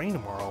the train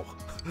tomorrow.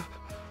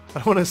 I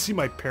don't want to see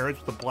my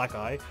parents with a black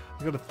eye.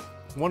 I'm gonna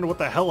wonder what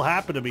the hell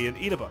happened to me in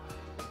Inaba.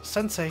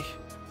 Sensei,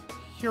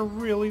 you're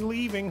really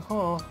leaving,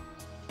 huh?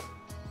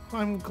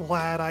 I'm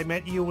glad I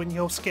met you and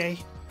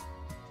Yosuke.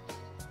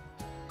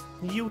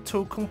 You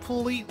two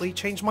completely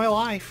changed my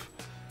life.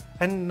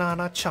 And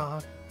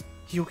Nana-chan,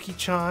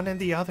 Yuki-chan, and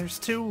the others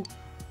too.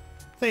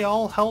 They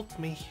all helped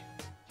me.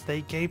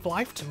 They gave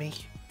life to me.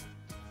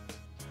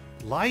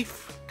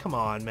 Life? Come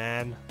on,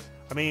 man.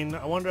 I mean,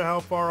 I wonder how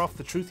far off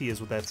the truth he is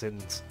with that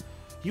sentence.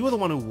 You were the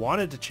one who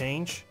wanted to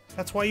change.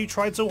 That's why you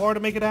tried so hard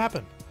to make it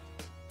happen.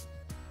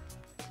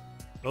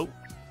 Oh.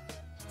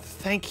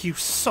 Thank you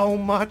so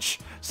much,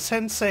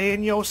 Sensei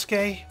and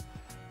Yosuke.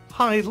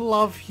 I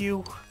love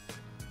you.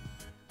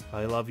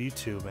 I love you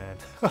too, man.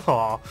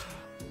 Aw,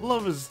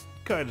 love is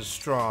kinda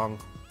strong.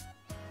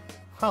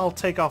 I'll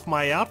take off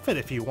my outfit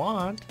if you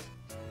want.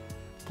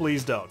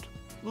 Please don't.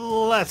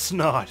 Let's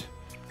not.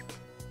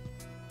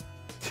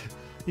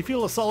 You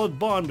feel a solid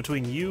bond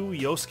between you,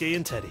 Yosuke,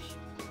 and Teddy.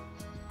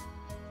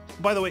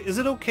 By the way, is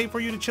it okay for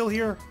you to chill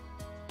here?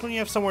 Don't you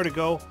have somewhere to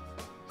go?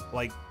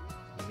 Like,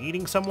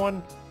 meeting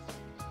someone?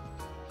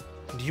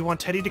 Do you want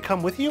Teddy to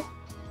come with you?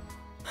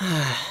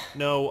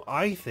 No,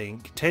 I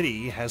think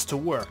Teddy has to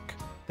work.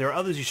 There are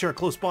others you share a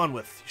close bond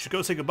with. You should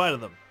go say goodbye to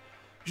them.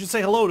 You should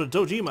say hello to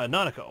Dojima and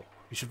Nanako.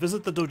 You should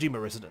visit the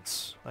Dojima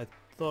residence. I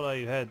thought I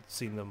had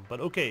seen them, but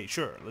okay,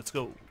 sure, let's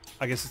go.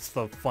 I guess it's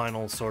the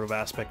final sort of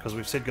aspect because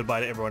we've said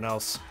goodbye to everyone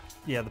else.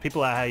 Yeah, the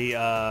people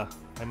I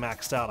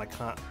maxed out,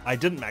 I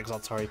didn't max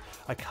out, sorry,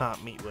 I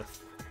can't meet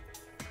with.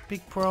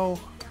 Big Bro.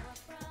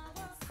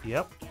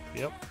 Yep.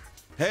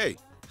 Hey!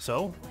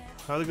 So,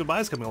 how are the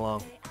goodbyes coming along?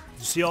 Did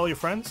you see all your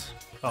friends?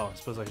 Oh, I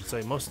suppose I should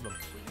say most of them.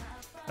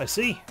 I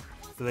see.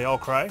 Do they all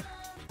cry?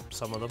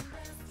 Some of them.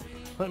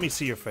 Let me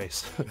see your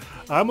face.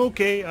 I'm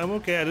okay, I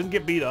didn't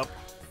get beat up.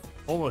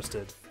 Almost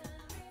did.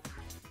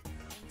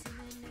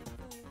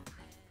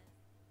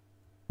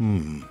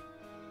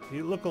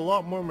 You look a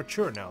lot more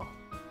mature now.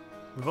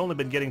 We've only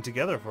been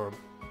together for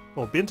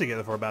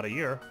about a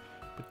year,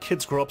 but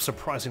kids grow up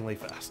surprisingly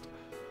fast.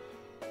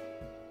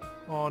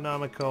 Oh,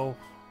 Nanako.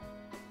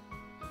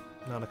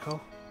 Nanako?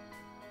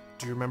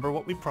 Do you remember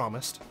what we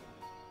promised?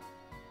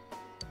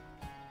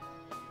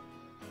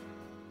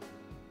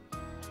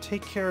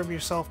 Take care of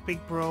yourself, big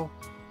bro.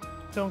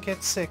 Don't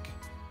get sick.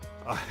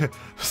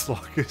 As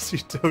long as you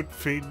don't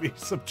feed me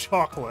some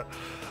chocolate,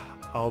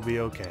 I'll be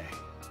okay.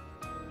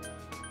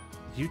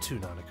 You too,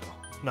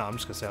 Nanako. No, I'm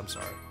just gonna say I'm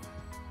sorry.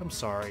 I'm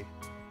sorry.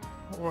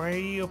 Why are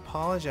you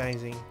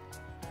apologizing?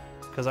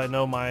 Because I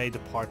know my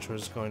departure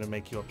is going to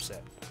make you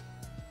upset.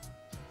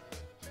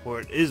 Or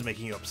it is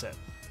making you upset.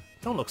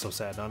 Don't look so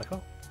sad,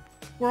 Nanako.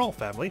 We're all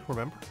family,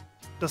 remember?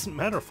 Doesn't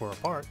matter if we're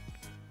apart.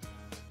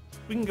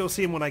 We can go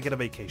see him when I get a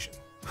vacation.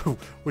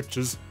 Which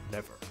is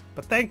never.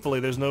 But thankfully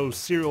there's no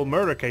serial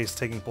murder case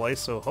taking place,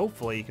 so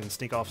hopefully he can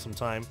sneak off some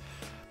time.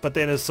 But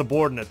then his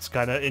subordinate's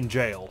kinda in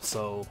jail,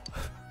 so...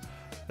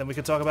 then we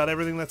can talk about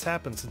everything that's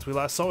happened since we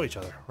last saw each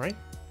other, right?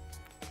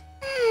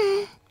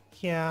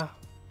 Yeah.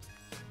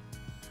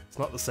 It's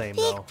not the same,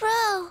 though. Big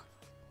Bro!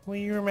 will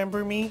you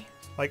remember me?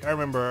 Like, I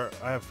remember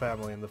I have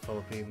family in the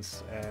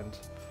Philippines, and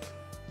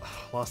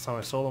last time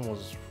I saw them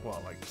was,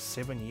 what, like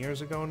 7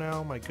 years ago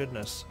now? My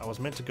goodness. I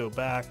was meant to go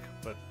back,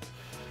 but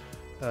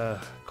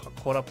got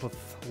caught up with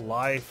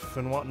life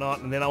and whatnot,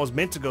 and then I was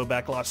meant to go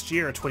back last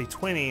year,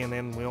 2020, and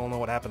then we all know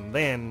what happened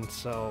then,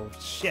 so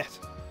shit.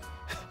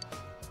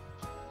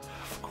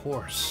 Of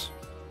course.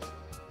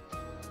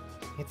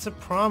 It's a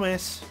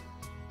promise.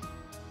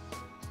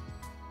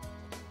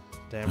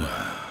 Damn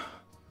right.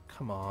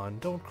 Come on,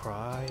 don't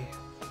cry.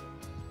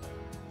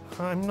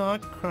 I'm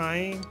not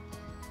crying.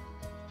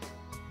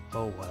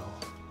 Oh well.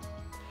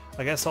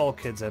 I guess all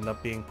kids end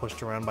up being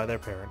pushed around by their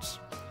parents.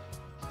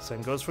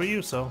 Same goes for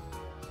you, So,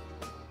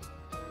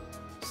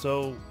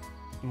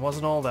 it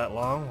wasn't all that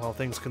long, all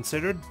things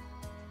considered,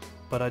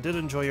 but I did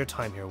enjoy your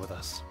time here with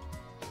us.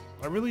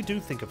 I really do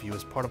think of you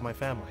as part of my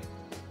family.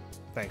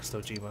 Thanks,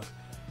 Dojima.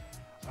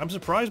 I'm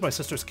surprised my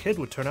sister's kid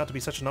would turn out to be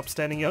such an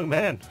upstanding young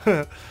man.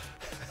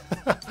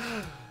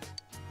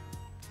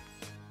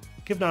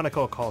 Give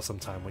Nanako a call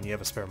sometime when you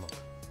have a spare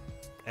moment.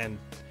 And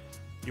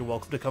you're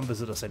welcome to come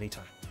visit us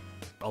anytime.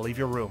 I'll leave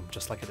your room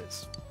just like it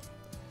is.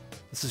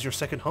 This is your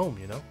second home,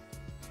 you know?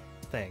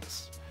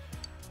 Thanks.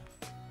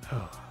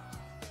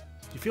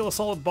 You feel a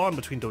solid bond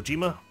between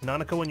Dojima,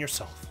 Nanako, and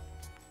yourself.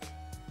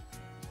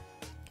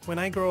 When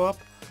I grow up,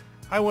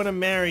 I want to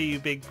marry you,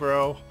 big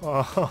bro.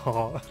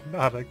 Oh,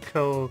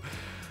 Nanako.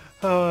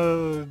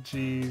 Oh,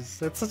 jeez.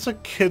 That's such a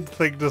kid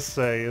thing to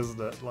say, isn't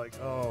it? Like,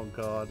 oh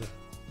god.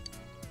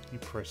 You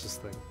precious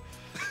thing.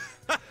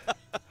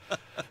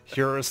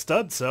 You're a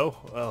stud, so...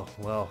 Oh,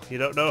 well, you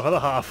don't know the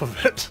half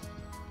of it.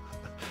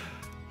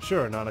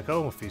 Sure,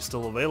 Nanako, if he's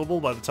still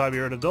available by the time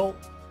you're an adult.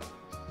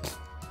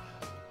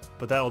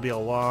 But that'll be a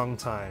long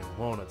time,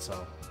 won't it,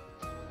 so?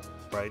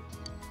 Right?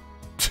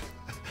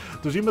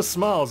 Dojima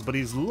smiles, but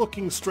he's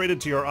looking straight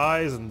into your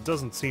eyes and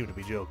doesn't seem to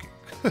be joking.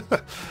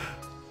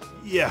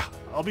 Yeah,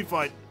 I'll be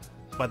fine.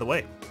 By the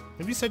way,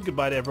 have you said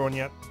goodbye to everyone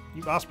yet?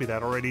 You've asked me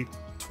that already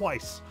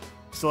twice.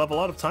 You still have a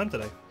lot of time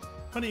today.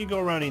 Why don't you go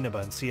around Inaba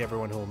and see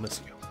everyone who will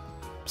miss you?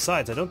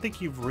 Besides, I don't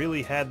think you've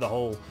really had the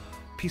whole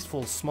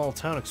peaceful small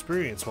town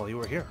experience while you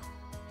were here.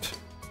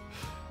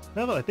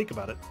 Now that I think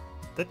about it,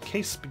 that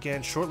case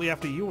began shortly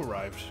after you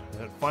arrived,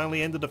 and it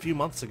finally ended a few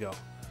months ago.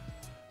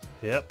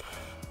 Yep.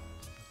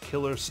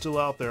 Killer's still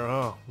out there,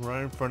 huh?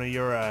 Right in front of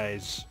your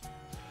eyes.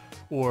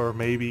 Or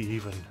maybe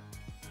even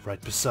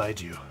right beside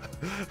you.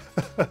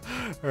 I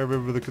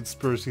remember the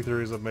conspiracy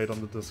theories I made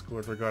on the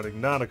Discord regarding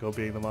Nanako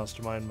being the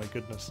mastermind, my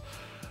goodness.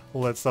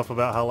 All that stuff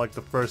about how, like,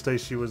 the first day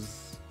she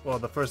was... Well,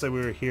 the first day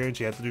we were here and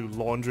she had to do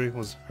laundry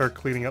was her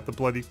cleaning up the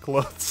bloody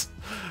clothes.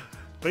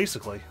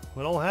 Basically,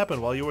 it all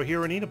happened while you were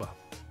here in Inaba.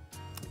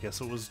 I guess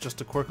it was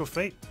just a quirk of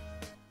fate.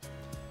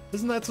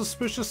 Isn't that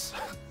suspicious?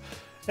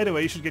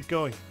 Anyway, you should get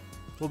going.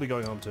 We'll be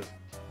going home too.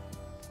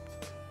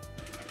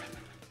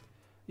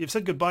 You've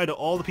said goodbye to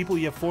all the people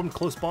you have formed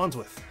close bonds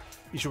with.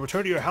 You should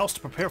return to your house to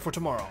prepare for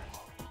tomorrow.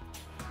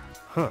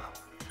 Huh.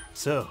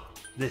 So,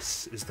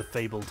 this is the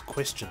fabled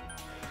question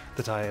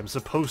that I am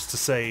supposed to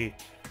say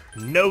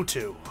no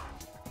to.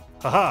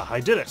 Haha, I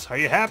did it. Are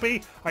you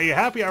happy? Are you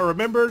happy I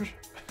remembered?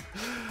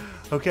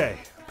 Okay,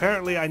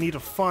 apparently I need to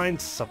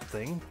find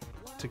something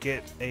to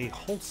get a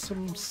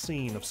wholesome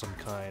scene of some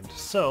kind.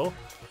 So,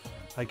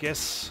 I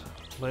guess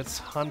let's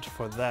hunt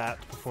for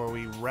that before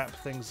we wrap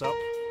things up.